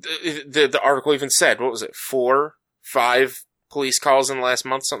 And the article even said, what was it, 4, 5 police calls in the last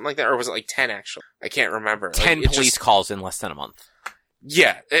month, something like that? Or was it like 10, actually? I can't remember. 10 police calls in less than a month.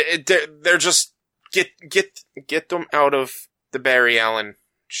 Yeah, they're just, get them out of the Barry Allen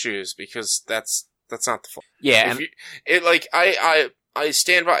shoes, because that's not the fault. Yeah. I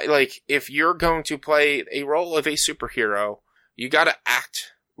stand by, like, if you're going to play a role of a superhero, you gotta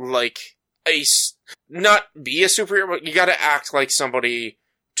act like not be a superhero, but you gotta act like somebody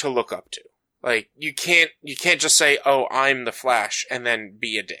to look up to. Like, you can't just say, oh, I'm the Flash, and then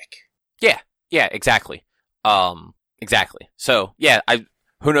be a dick. Yeah, exactly. Exactly. So, yeah,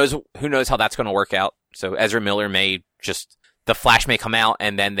 who knows how that's going to work out. So Ezra Miller the Flash may come out,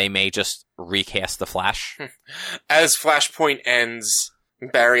 and then they may just recast the Flash. As Flashpoint ends,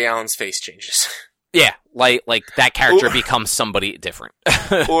 Barry Allen's face changes. Yeah, like that character becomes somebody different.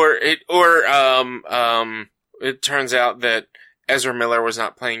 or it turns out that Ezra Miller was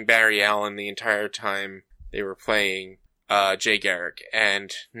not playing Barry Allen the entire time. They were playing Jay Garrick,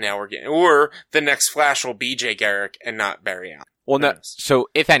 and now or the next Flash will be Jay Garrick and not Barry Allen. Well, no. So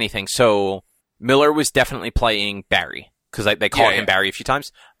if anything, Miller was definitely playing Barry because they called him Barry a few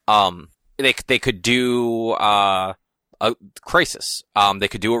times. They could do a Crisis. They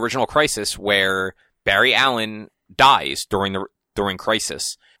could do original Crisis where Barry Allen dies during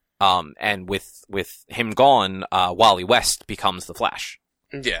Crisis. And with him gone, Wally West becomes the Flash.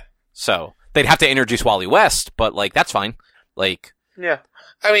 Yeah. So they'd have to introduce Wally West, but like that's fine. Like, yeah,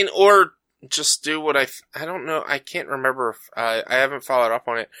 I mean, or just do what I don't know. I can't remember if I haven't followed up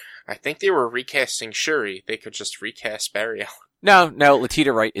on it. I think they were recasting Shuri. They could just recast Barry Allen. No,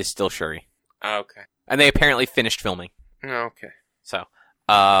 Letitia Wright is still Shuri. Okay. And they apparently finished filming. Okay. So,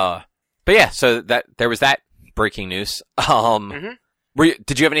 but yeah, so there was that breaking news.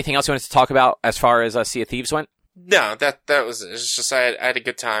 Did you have anything else you wanted to talk about as far as Sea of Thieves went? No, that was it. It's just I had a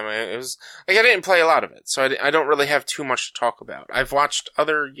good time. It was like I didn't play a lot of it, so I don't really have too much to talk about. I've watched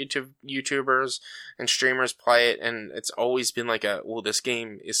other YouTubers and streamers play it, and it's always been like this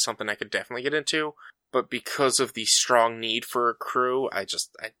game is something I could definitely get into. But because of the strong need for a crew, I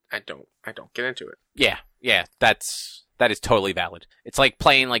don't get into it. Yeah, that is totally valid. It's like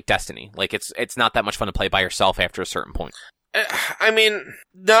playing like Destiny. Like it's not that much fun to play by yourself after a certain point. I mean,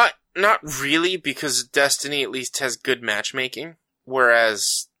 not really, because Destiny at least has good matchmaking,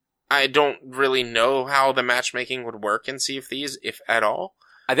 whereas I don't really know how the matchmaking would work in Sea of Thieves, if at all.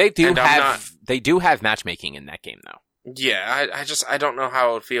 They do have matchmaking in that game, though. Yeah, I don't know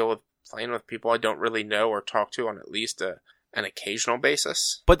how it would feel with playing with people I don't really know or talk to on at least an occasional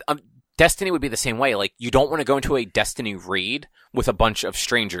basis. But Destiny would be the same way. Like, you don't want to go into a Destiny raid with a bunch of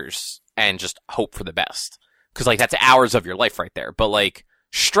strangers and just hope for the best. Because, like, that's hours of your life right there. But, like,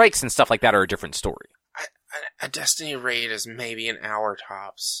 strikes and stuff like that are a different story. A Destiny raid is maybe an hour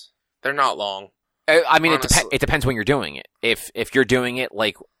tops. They're not long. I mean, it depends when you're doing it. If you're doing it,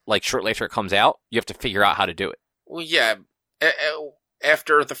 like shortly after it comes out, you have to figure out how to do it. Well, yeah.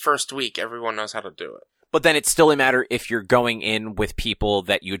 After the first week, everyone knows how to do it. But then it's still a matter if you're going in with people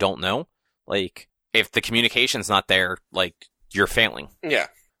that you don't know. Like, if the communication's not there, like, you're failing. Yeah.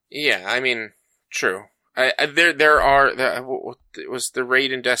 Yeah, I mean, true. It was the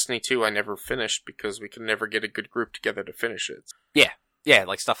raid in Destiny 2 I never finished because we could never get a good group together to finish it. Yeah,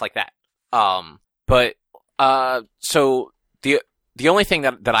 like stuff like that. So the only thing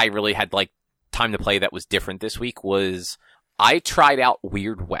that I really had like time to play that was different this week was I tried out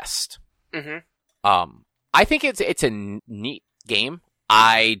Weird West. Mm-hmm. I think it's a neat game.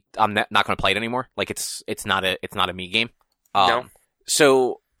 I'm not going to play it anymore. Like it's not a me game. No.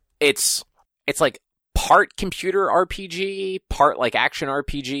 So it's like part computer RPG, part like action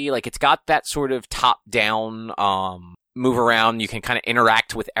RPG. Like it's got that sort of top down move around. You can kind of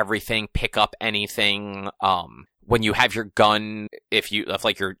interact with everything, pick up anything. When you have your gun, if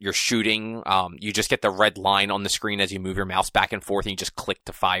you're shooting, you just get the red line on the screen as you move your mouse back and forth, and you just click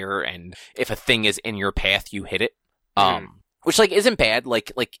to fire. And if a thing is in your path, you hit it. Which like isn't bad.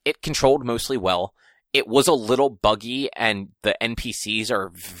 Like it controlled mostly well. It was a little buggy, and the NPCs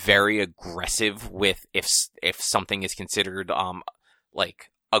are very aggressive with if something is considered like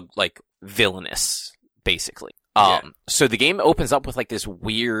villainous, basically. So the game opens up with like this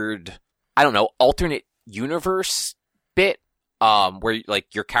weird, I don't know, alternate universe bit where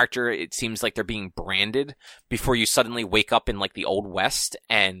like your character, it seems like they're being branded before you suddenly wake up in like the Old West,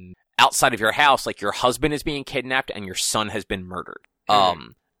 and outside of your house, like your husband is being kidnapped and your son has been murdered.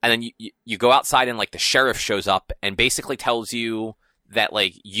 And then you go outside and like the sheriff shows up and basically tells you that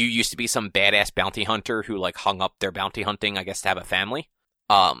like you used to be some badass bounty hunter who like hung up their bounty hunting, I guess, to have a family.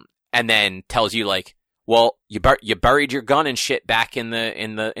 And then tells you like, well, you buried your gun and shit back in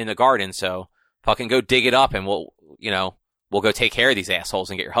the garden, so fucking go dig it up and we'll go take care of these assholes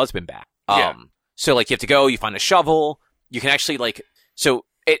and get your husband back. So like you have to go, you find a shovel, you can actually like, so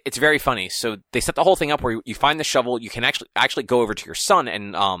it's very funny. So they set the whole thing up where you find the shovel, you can actually go over to your son,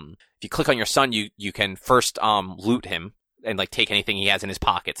 and if you click on your son, you can first loot him and like take anything he has in his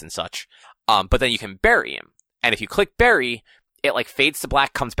pockets and such. But then you can bury him. And if you click bury, it like fades to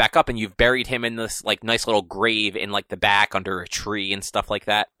black, comes back up, and you've buried him in this like nice little grave in like the back under a tree and stuff like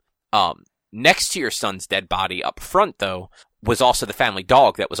that. Next to your son's dead body up front, though, was also the family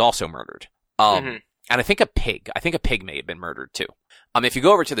dog that was also murdered. And I think a pig may have been murdered too. If you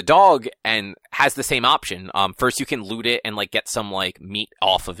go over to the dog and has the same option, first you can loot it and like get some like meat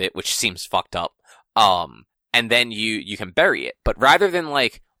off of it, which seems fucked up. And then you can bury it. But rather than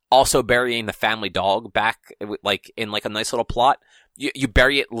like also burying the family dog back like in like a nice little plot, you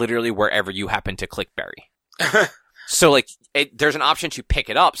bury it literally wherever you happen to click bury. So like there's an option to pick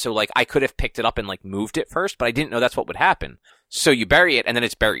it up. So like I could have picked it up and like moved it first, but I didn't know that's what would happen. So you bury it and then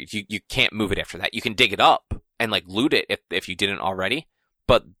it's buried. You can't move it after that. You can dig it up and like loot it if you didn't already,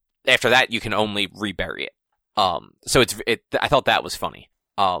 but after that you can only rebury it. So I thought that was funny.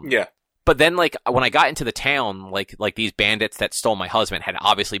 Yeah. But then like when I got into the town, like these bandits that stole my husband had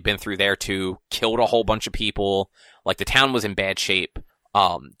obviously been through there too, killed a whole bunch of people. Like the town was in bad shape.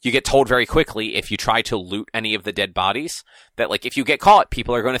 You get told very quickly if you try to loot any of the dead bodies that like if you get caught,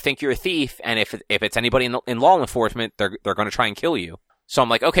 people are going to think you're a thief, and if it's anybody in law enforcement, they're going to try and kill you. So I'm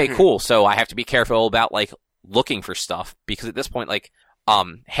like, okay, cool. So I have to be careful about like looking for stuff because at this point, like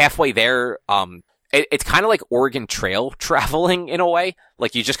halfway there, it's kind of like Oregon Trail traveling in a way.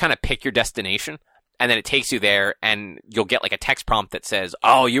 Like you just kind of pick your destination, and then it takes you there, and you'll get like a text prompt that says,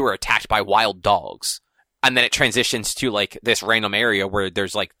 "Oh, you were attacked by wild dogs." And then it transitions to like this random area where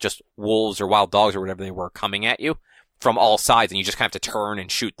there's like just wolves or wild dogs or whatever they were coming at you from all sides, and you just kind of have to turn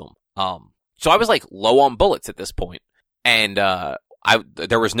and shoot them. So I was like low on bullets at this point, and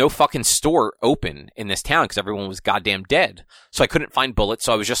there was no fucking store open in this town because everyone was goddamn dead. So I couldn't find bullets,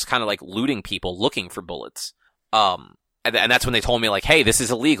 so I was just kind of like looting people looking for bullets. And that's when they told me like, hey, this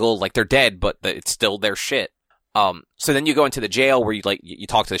is illegal, like they're dead, but it's still their shit. So then you go into the jail where you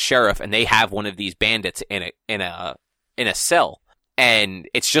talk to the sheriff, and they have one of these bandits in a cell, and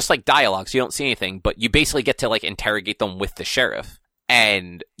it's just like dialogue, so you don't see anything, but you basically get to like interrogate them with the sheriff,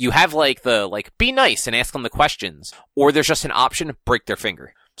 and you have like be nice and ask them the questions, or there's just an option, break their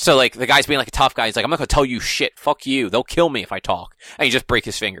finger. So like the guy's being like a tough guy, he's like, I'm not gonna tell you shit, fuck you, they'll kill me if I talk, and you just break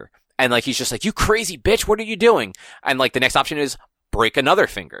his finger, and like he's just like, you crazy bitch, what are you doing? And like the next option is break another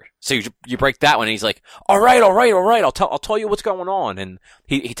finger. So you break that one, and he's like, all right, I'll tell you what's going on. And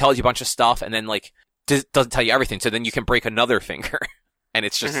he tells you a bunch of stuff, and then like doesn't tell you everything. So then you can break another finger. And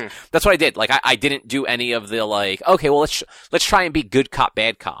it's just, that's what I did. Like I didn't do any of the like, okay, well let's try and be good cop,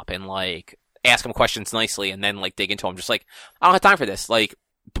 bad cop, and like ask him questions nicely, and then like dig into him. Just like, I don't have time for this. Like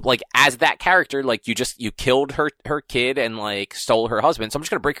as that character, like you killed her kid and like stole her husband. So I'm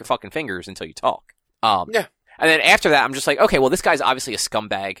just gonna break your fucking fingers until you talk. Yeah. And then after that, I'm just like, okay, well, this guy's obviously a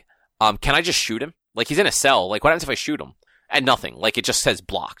scumbag. Can I just shoot him? Like, he's in a cell. Like, what happens if I shoot him? And nothing. Like, it just says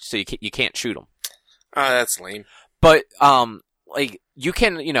blocked, so you can't shoot him. That's lame. But, like, you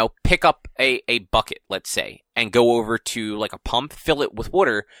can, pick up a bucket, let's say, and go over to, like, a pump, fill it with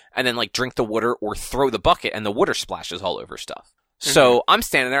water, and then, like, drink the water or throw the bucket, and the water splashes all over stuff. So I'm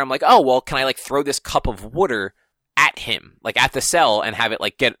standing there, I'm like, oh, well, can I, like, throw this cup of water at him, like, at the cell, and have it,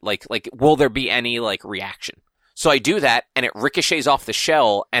 like, get, like, will there be any, like, reaction? So I do that, and it ricochets off the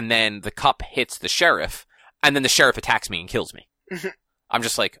shell, and then the cup hits the sheriff, and then the sheriff attacks me and kills me. I'm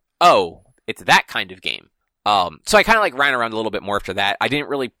just like, oh, it's that kind of game. So I kind of like ran around a little bit more after that. I didn't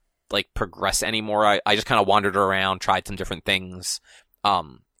really like progress anymore. I just kind of wandered around, tried some different things.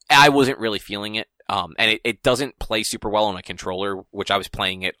 I wasn't really feeling it. And it doesn't play super well on a controller, which I was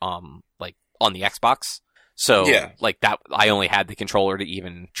playing it like on the Xbox. So yeah. Like that, I only had the controller to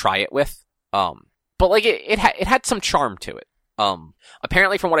even try it with. But like it had some charm to it.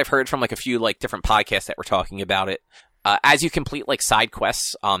 Apparently from what I've heard from like a few like different podcasts that were talking about it, as you complete like side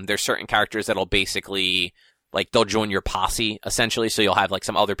quests, there's certain characters that'll basically like they'll join your posse essentially. So you'll have like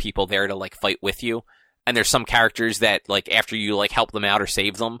some other people there to like fight with you. And there's some characters that like after you like help them out or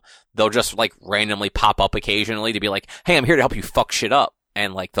save them, they'll just like randomly pop up occasionally to be like, hey, I'm here to help you fuck shit up.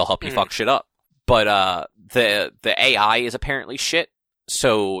 And like they'll help you fuck shit up. But the AI is apparently shit.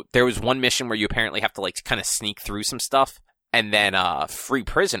 So there was one mission where you apparently have to like kind of sneak through some stuff and then free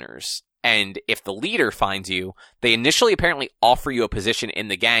prisoners. And if the leader finds you, they initially apparently offer you a position in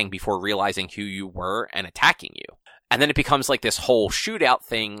the gang before realizing who you were and attacking you. And then it becomes like this whole shootout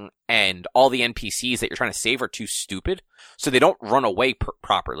thing, and all the NPCs that you're trying to save are too stupid, so they don't run away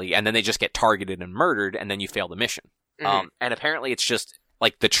properly, and then they just get targeted and murdered, and then you fail the mission. And apparently it's just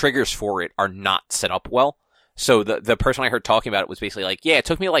like the triggers for it are not set up well. So the person I heard talking about it was basically like, yeah, it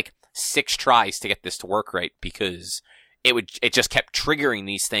took me like 6 tries to get this to work right because it just kept triggering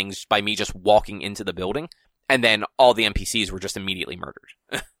these things by me just walking into the building. and then all the NPCs were just immediately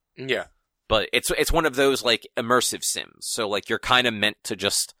murdered. Yeah. But it's one of those like immersive sims. So like you're kind of meant to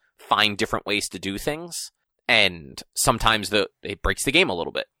just find different ways to do things, and sometimes it breaks the game a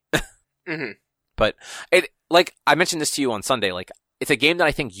little bit. Mm-hmm. But it, like I mentioned this to you on Sunday, like it's a game that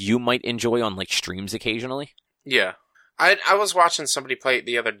I think you might enjoy on like streams occasionally. Yeah. I was watching somebody play it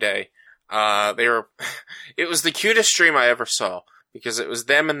the other day. It was the cutest stream I ever saw, because it was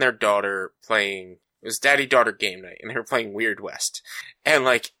them and their daughter playing. It was daddy-daughter game night, and they were playing Weird West. And,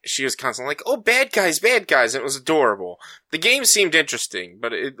 like, she was constantly like, oh, bad guys, and it was adorable. The game seemed interesting,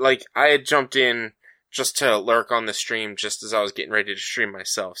 but, I had jumped in just to lurk on the stream just as I was getting ready to stream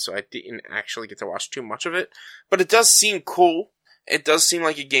myself, so I didn't actually get to watch too much of it. But it does seem cool. It does seem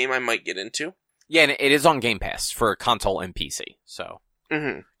like a game I might get into. Yeah, and it is on Game Pass for console and PC, so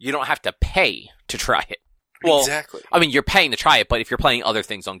you don't have to pay to try it. Well, exactly. I mean, you're paying to try it, but if you're playing other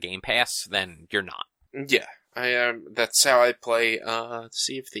things on Game Pass, then you're not. Yeah, that's how I play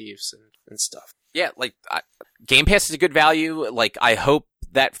Sea of Thieves and stuff. Yeah, like Game Pass is a good value. Like I hope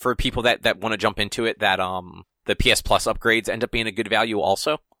that for people that want to jump into it, that the PS Plus upgrades end up being a good value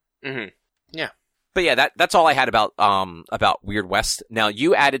also. Mm-hmm. Yeah. But yeah, that's all I had about Weird West. Now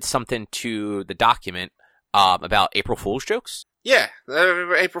you added something to the document about April Fool's jokes. Yeah,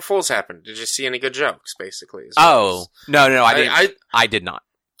 April Fool's happened. Did you see any good jokes? Basically. No, I didn't. I did not.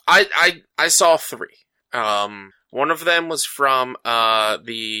 I saw 3. One of them was from I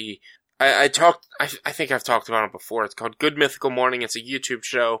think I've talked about it before. It's called Good Mythical Morning. It's a YouTube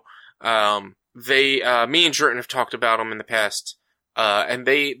show. Me and Jordan have talked about them in the past. And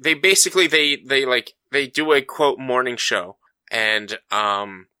they basically they do a quote morning show, and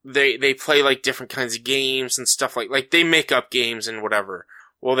they play like different kinds of games and stuff like they make up games and whatever.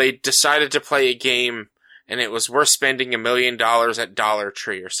 Well, they decided to play a game, and it was worth spending $1 million at Dollar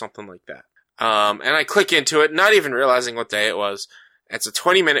Tree or something like that. And I click into it, not even realizing what day it was. It's a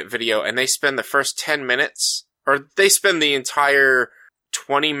 20-minute video, and they spend the first 10 minutes, or they spend the entire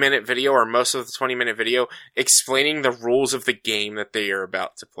 20-minute video, or most of the 20-minute video, explaining the rules of the game that they are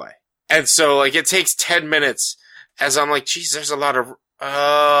about to play. And so, like, it takes 10 minutes, as I'm like, geez, there's a lot of,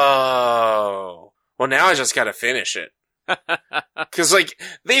 well, now I just gotta finish it. Cause, like,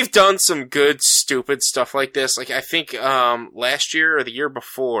 they've done some good, stupid stuff like this. Like, I think, last year or the year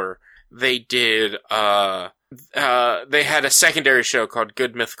before, they did, they had a secondary show called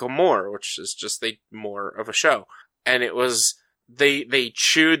Good Mythical More, which is just more of a show. And it was, they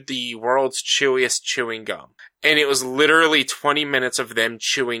chewed the world's chewiest chewing gum. And it was literally 20 minutes of them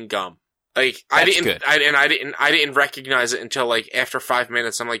chewing gum. Like, I didn't recognize it until, like, after 5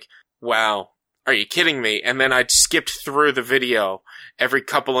 minutes. I'm like, wow, are you kidding me? And then I skipped through the video every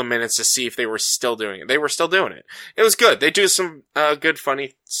couple of minutes to see if they were still doing it. They were still doing it. It was good. They do some, good,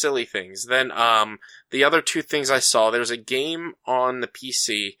 funny, silly things. Then, the other 2 things I saw, there's a game on the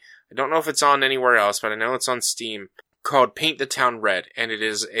PC. I don't know if it's on anywhere else, but I know it's on Steam, called Paint the Town Red, and it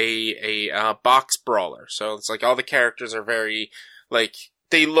is a box brawler. So it's like all the characters are very, like,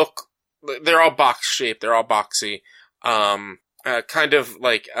 they're all box shaped, they're all boxy, kind of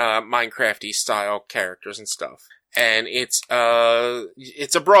like Minecraft-y style characters and stuff. And it's a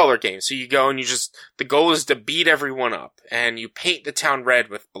brawler game, so you go and the goal is to beat everyone up, and you paint the town red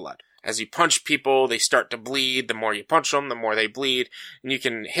with blood. As you punch people, they start to bleed. The more you punch them, the more they bleed. And you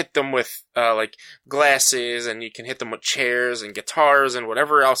can hit them with, like, glasses, and you can hit them with chairs and guitars and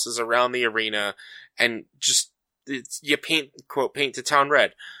whatever else is around the arena. And you paint the town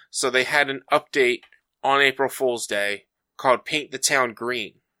red. So they had an update on April Fool's Day called Paint the Town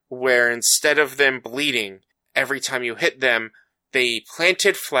Green, where instead of them bleeding, every time you hit them, they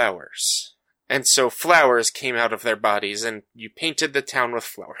planted flowers. And so flowers came out of their bodies, and you painted the town with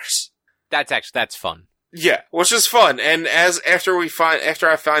flowers. That's fun. Yeah, which is fun. And after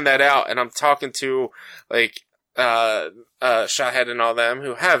I find that out, and I'm talking to, like, Shahhead and all them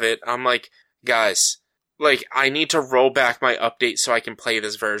who have it, I'm like, guys, like, I need to roll back my update so I can play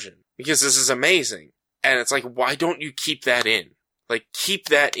this version. Because this is amazing. And it's like, why don't you keep that in? Like, keep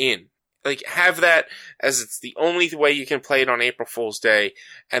that in. Like, have that as it's the only way you can play it on April Fool's Day,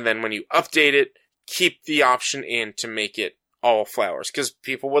 and then when you update it, keep the option in to make it all flowers. Because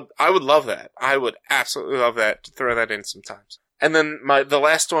I would love that. I would absolutely love that, to throw that in sometimes. And then the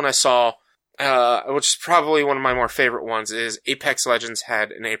last one I saw, which is probably one of my more favorite ones, is Apex Legends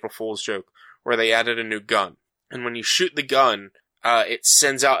had an April Fool's joke, where they added a new gun. And when you shoot the gun, it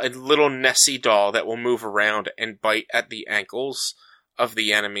sends out a little Nessie doll that will move around and bite at the ankles of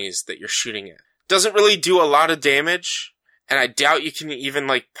the enemies that you're shooting at. Doesn't really do a lot of damage, and I doubt you can even,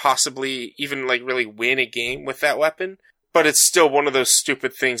 like, possibly even, like, really win a game with that weapon, but it's still one of those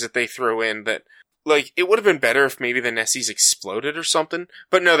stupid things that they throw in that like, it would have been better if maybe the Nessies exploded or something.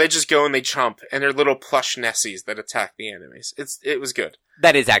 But no, they just go and they jump, and they're little plush Nessies that attack the enemies. It was good.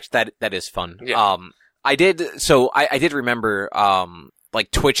 That is actually, that is fun. Yeah. I did remember,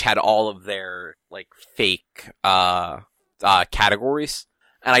 like, Twitch had all of their, like, fake, categories.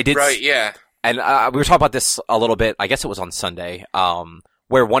 And I did. Right, yeah. And, we were talking about this a little bit, I guess it was on Sunday,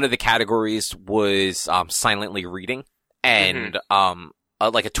 where one of the categories was, silently reading. And,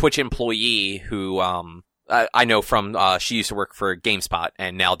 like a Twitch employee who, I know from, she used to work for GameSpot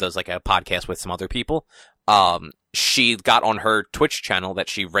and now does like a podcast with some other people. She got on her Twitch channel that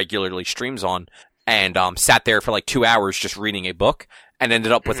she regularly streams on and, sat there for like 2 hours just reading a book and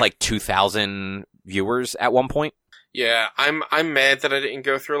ended up with like 2,000 viewers at one point. Yeah, I'm mad that I didn't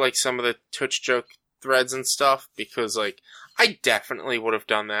go through like some of the Twitch joke threads and stuff because like I definitely would have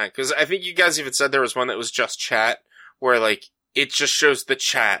done that because I think you guys even said there was one that was just chat where like it just shows the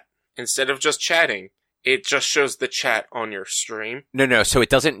chat instead of just chatting. It just shows the chat on your stream. No. So it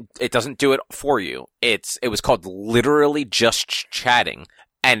doesn't do it for you. It was called literally just chatting.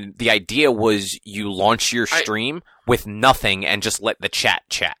 And the idea was you launch your stream with nothing and just let the chat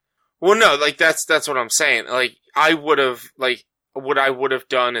chat. Well, no, like that's what I'm saying. Like I would have like what I would have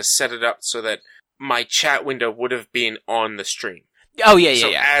done is set it up so that my chat window would have been on the stream. Oh yeah.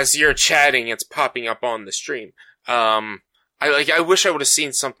 So as you're chatting, it's popping up on the stream. I wish I would have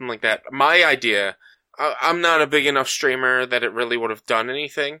seen something like that. My idea, I'm not a big enough streamer that it really would have done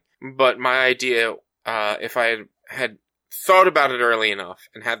anything, but my idea, if I had thought about it early enough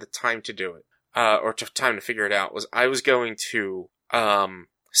and had the time to do it, or time to figure it out, was I was going to,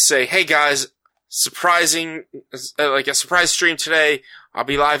 say, hey guys, like a surprise stream today. I'll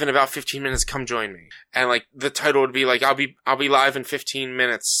be live in about 15 minutes. Come join me. And like the title would be like, I'll be live in 15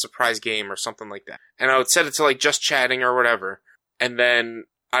 minutes, surprise game or something like that. And I would set it to like just chatting or whatever. And then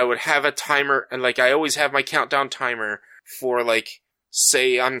I would have a timer and like I always have my countdown timer for like,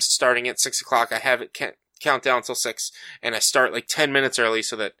 say I'm starting at 6 o'clock. I have it count down till 6 and I start like 10 minutes early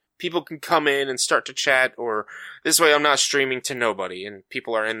so that people can come in and start to chat or this way I'm not streaming to nobody and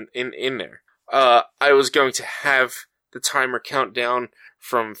people are in there. I was going to have the timer count down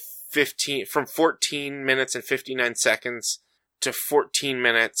from 14 minutes and 59 seconds to 14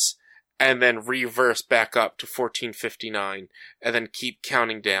 minutes and then reverse back up to 14:59 and then keep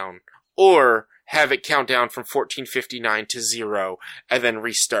counting down, or have it count down from 14:59 to 0 and then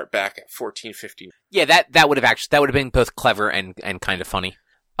restart back at 14:59. Yeah, that would have been both clever and kind of funny.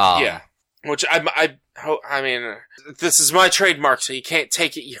 Yeah. Which I mean, this is my trademark, so you can't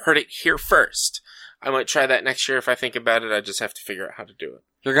take it. You heard it here first. I might try that next year if I think about it. I just have to figure out how to do it.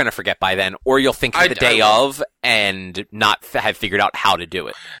 You're gonna forget by then, or you'll think of the day of and not have figured out how to do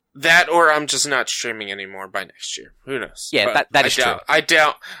it. That, or I'm just not streaming anymore by next year. Who knows? Yeah, that is true. I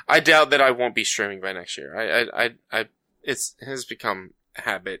doubt that I won't be streaming by next year. It has become a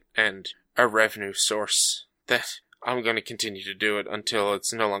habit and a revenue source that I'm going to continue to do it until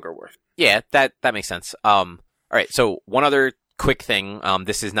it's no longer worth it. Yeah, that makes sense. All right. So one other quick thing.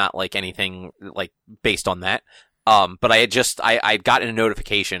 This is not like anything like based on that. But I'd gotten a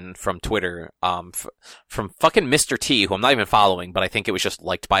notification from Twitter, from fucking Mr. T, who I'm not even following, but I think it was just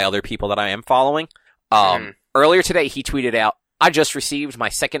liked by other people that I am following. Earlier today, he tweeted out, I just received my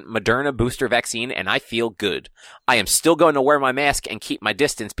second Moderna booster vaccine and I feel good. I am still going to wear my mask and keep my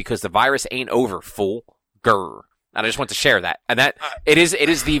distance because the virus ain't over, fool. Grr. And I just want to share that. And that, it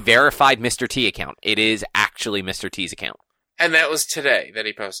is the verified Mr. T account. It is actually Mr. T's account. And that was today that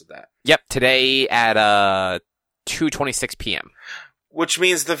he posted that. Yep, today at, 2:26 p.m. Which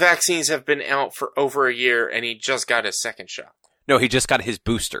means the vaccines have been out for over a year and he just got his second shot. No, he just got his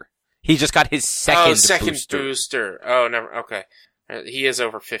booster. He just got his second booster. Oh, never. Okay. He is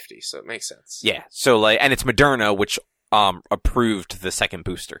over 50, so it makes sense. Yeah. So like, and it's Moderna, which, approved the second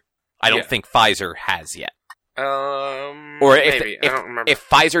booster. I don't think Pfizer has yet. Or maybe. I don't remember. If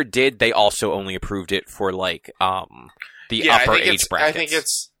Pfizer did, they also only approved it for like, the upper age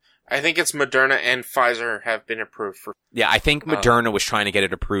brackets. I think it's Moderna and Pfizer have been approved for. Yeah, I think Moderna was trying to get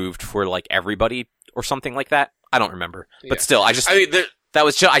it approved for like everybody or something like that. I don't remember, but still, I just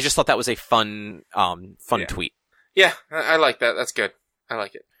thought that was a fun tweet. Yeah, I like that. That's good. I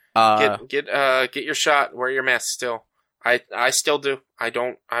like it. Get your shot. Wear your mask still. I still do. I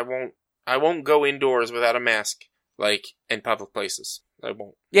won't go indoors without a mask, like in public places. I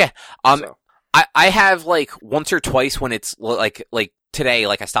won't. Yeah. I have like once or twice when it's like today,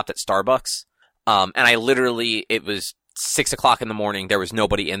 like I stopped at Starbucks, and I literally, it was 6 o'clock in the morning. There was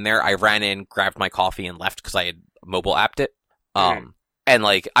nobody in there. I ran in, grabbed my coffee and left because I had mobile apped it. And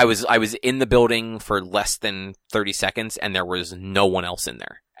like I was in the building for less than 30 seconds, and there was no one else in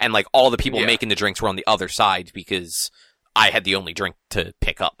there. And like all the people making the drinks were on the other side because I had the only drink to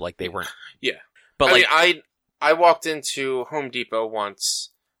pick up. Like they weren't. Yeah, but I walked into Home Depot once,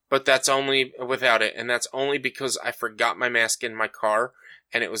 but that's only without it, and that's only because I forgot my mask in my car,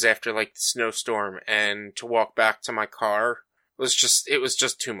 and it was after like the snowstorm, and to walk back to my car was just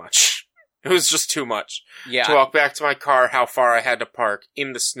too much. It was just too much. Yeah. To walk back to my car, how far I had to park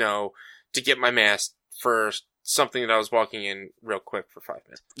in the snow to get my mask for something that I was walking in real quick for 5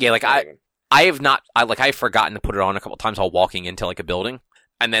 minutes. Yeah, like I've forgotten to put it on a couple times while walking into like a building,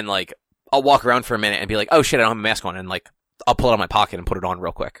 and then like I'll walk around for a minute and be like, oh shit, I don't have a mask on, and like I'll pull it out of my pocket and put it on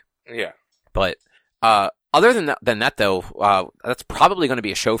real quick. Yeah. But other than that though, that's probably going to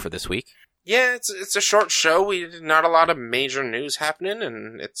be a show for this week. Yeah, it's a short show. Not a lot of major news happening,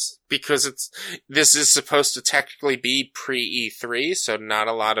 and it's because this is supposed to technically be pre E3, so not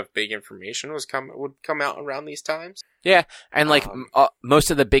a lot of big information would come out around these times. Yeah, and like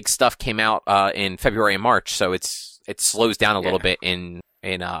most of the big stuff came out in February and March, so it slows down a little bit in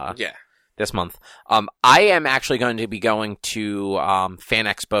this month. I am actually going to be going to Fan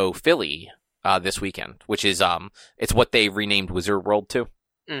Expo Philly this weekend, which is it's what they renamed Wizard World to.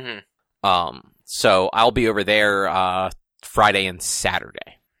 Mm-hmm. So I'll be over there Friday and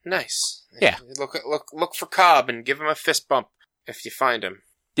Saturday. Nice. Yeah. Look for Cobb and give him a fist bump if you find him.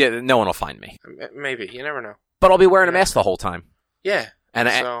 Yeah, no one will find me. Maybe, you never know. But I'll be wearing a mask the whole time. Yeah. And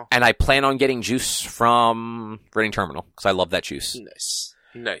I plan on getting juice from Reading Terminal because I love that juice.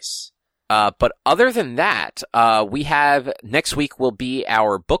 Nice. But other than that, we have next week will be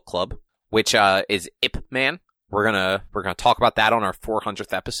our book club, which is Ip Man. We're gonna talk about that on our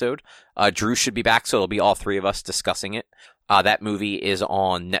 400th episode. Drew should be back, so it'll be all three of us discussing it. That movie is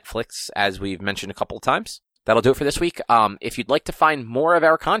on Netflix, as we've mentioned a couple of times. That'll do it for this week. If you'd like to find more of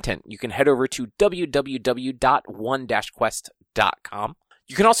our content, you can head over to www.one-quest.com.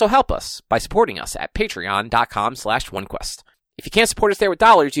 You can also help us by supporting us at patreon.com/onequest. If you can't support us there with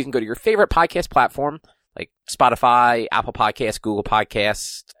dollars, you can go to your favorite podcast platform, like Spotify, Apple Podcasts, Google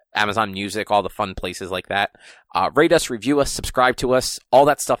Podcasts, Amazon Music, all the fun places like that. Rate us, review us, subscribe to us. All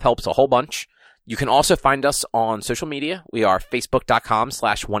that stuff helps a whole bunch. You can also find us on social media. We are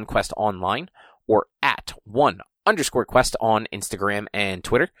facebook.com/onequestonline or at @1_quest on Instagram and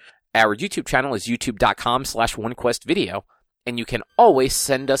Twitter. Our YouTube channel is youtube.com/onequestvideo. And you can always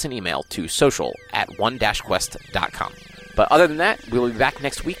send us an email to social@one-quest.com. But other than that, we will be back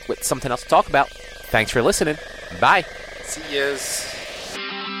next week with something else to talk about. Thanks for listening. Bye. See yas.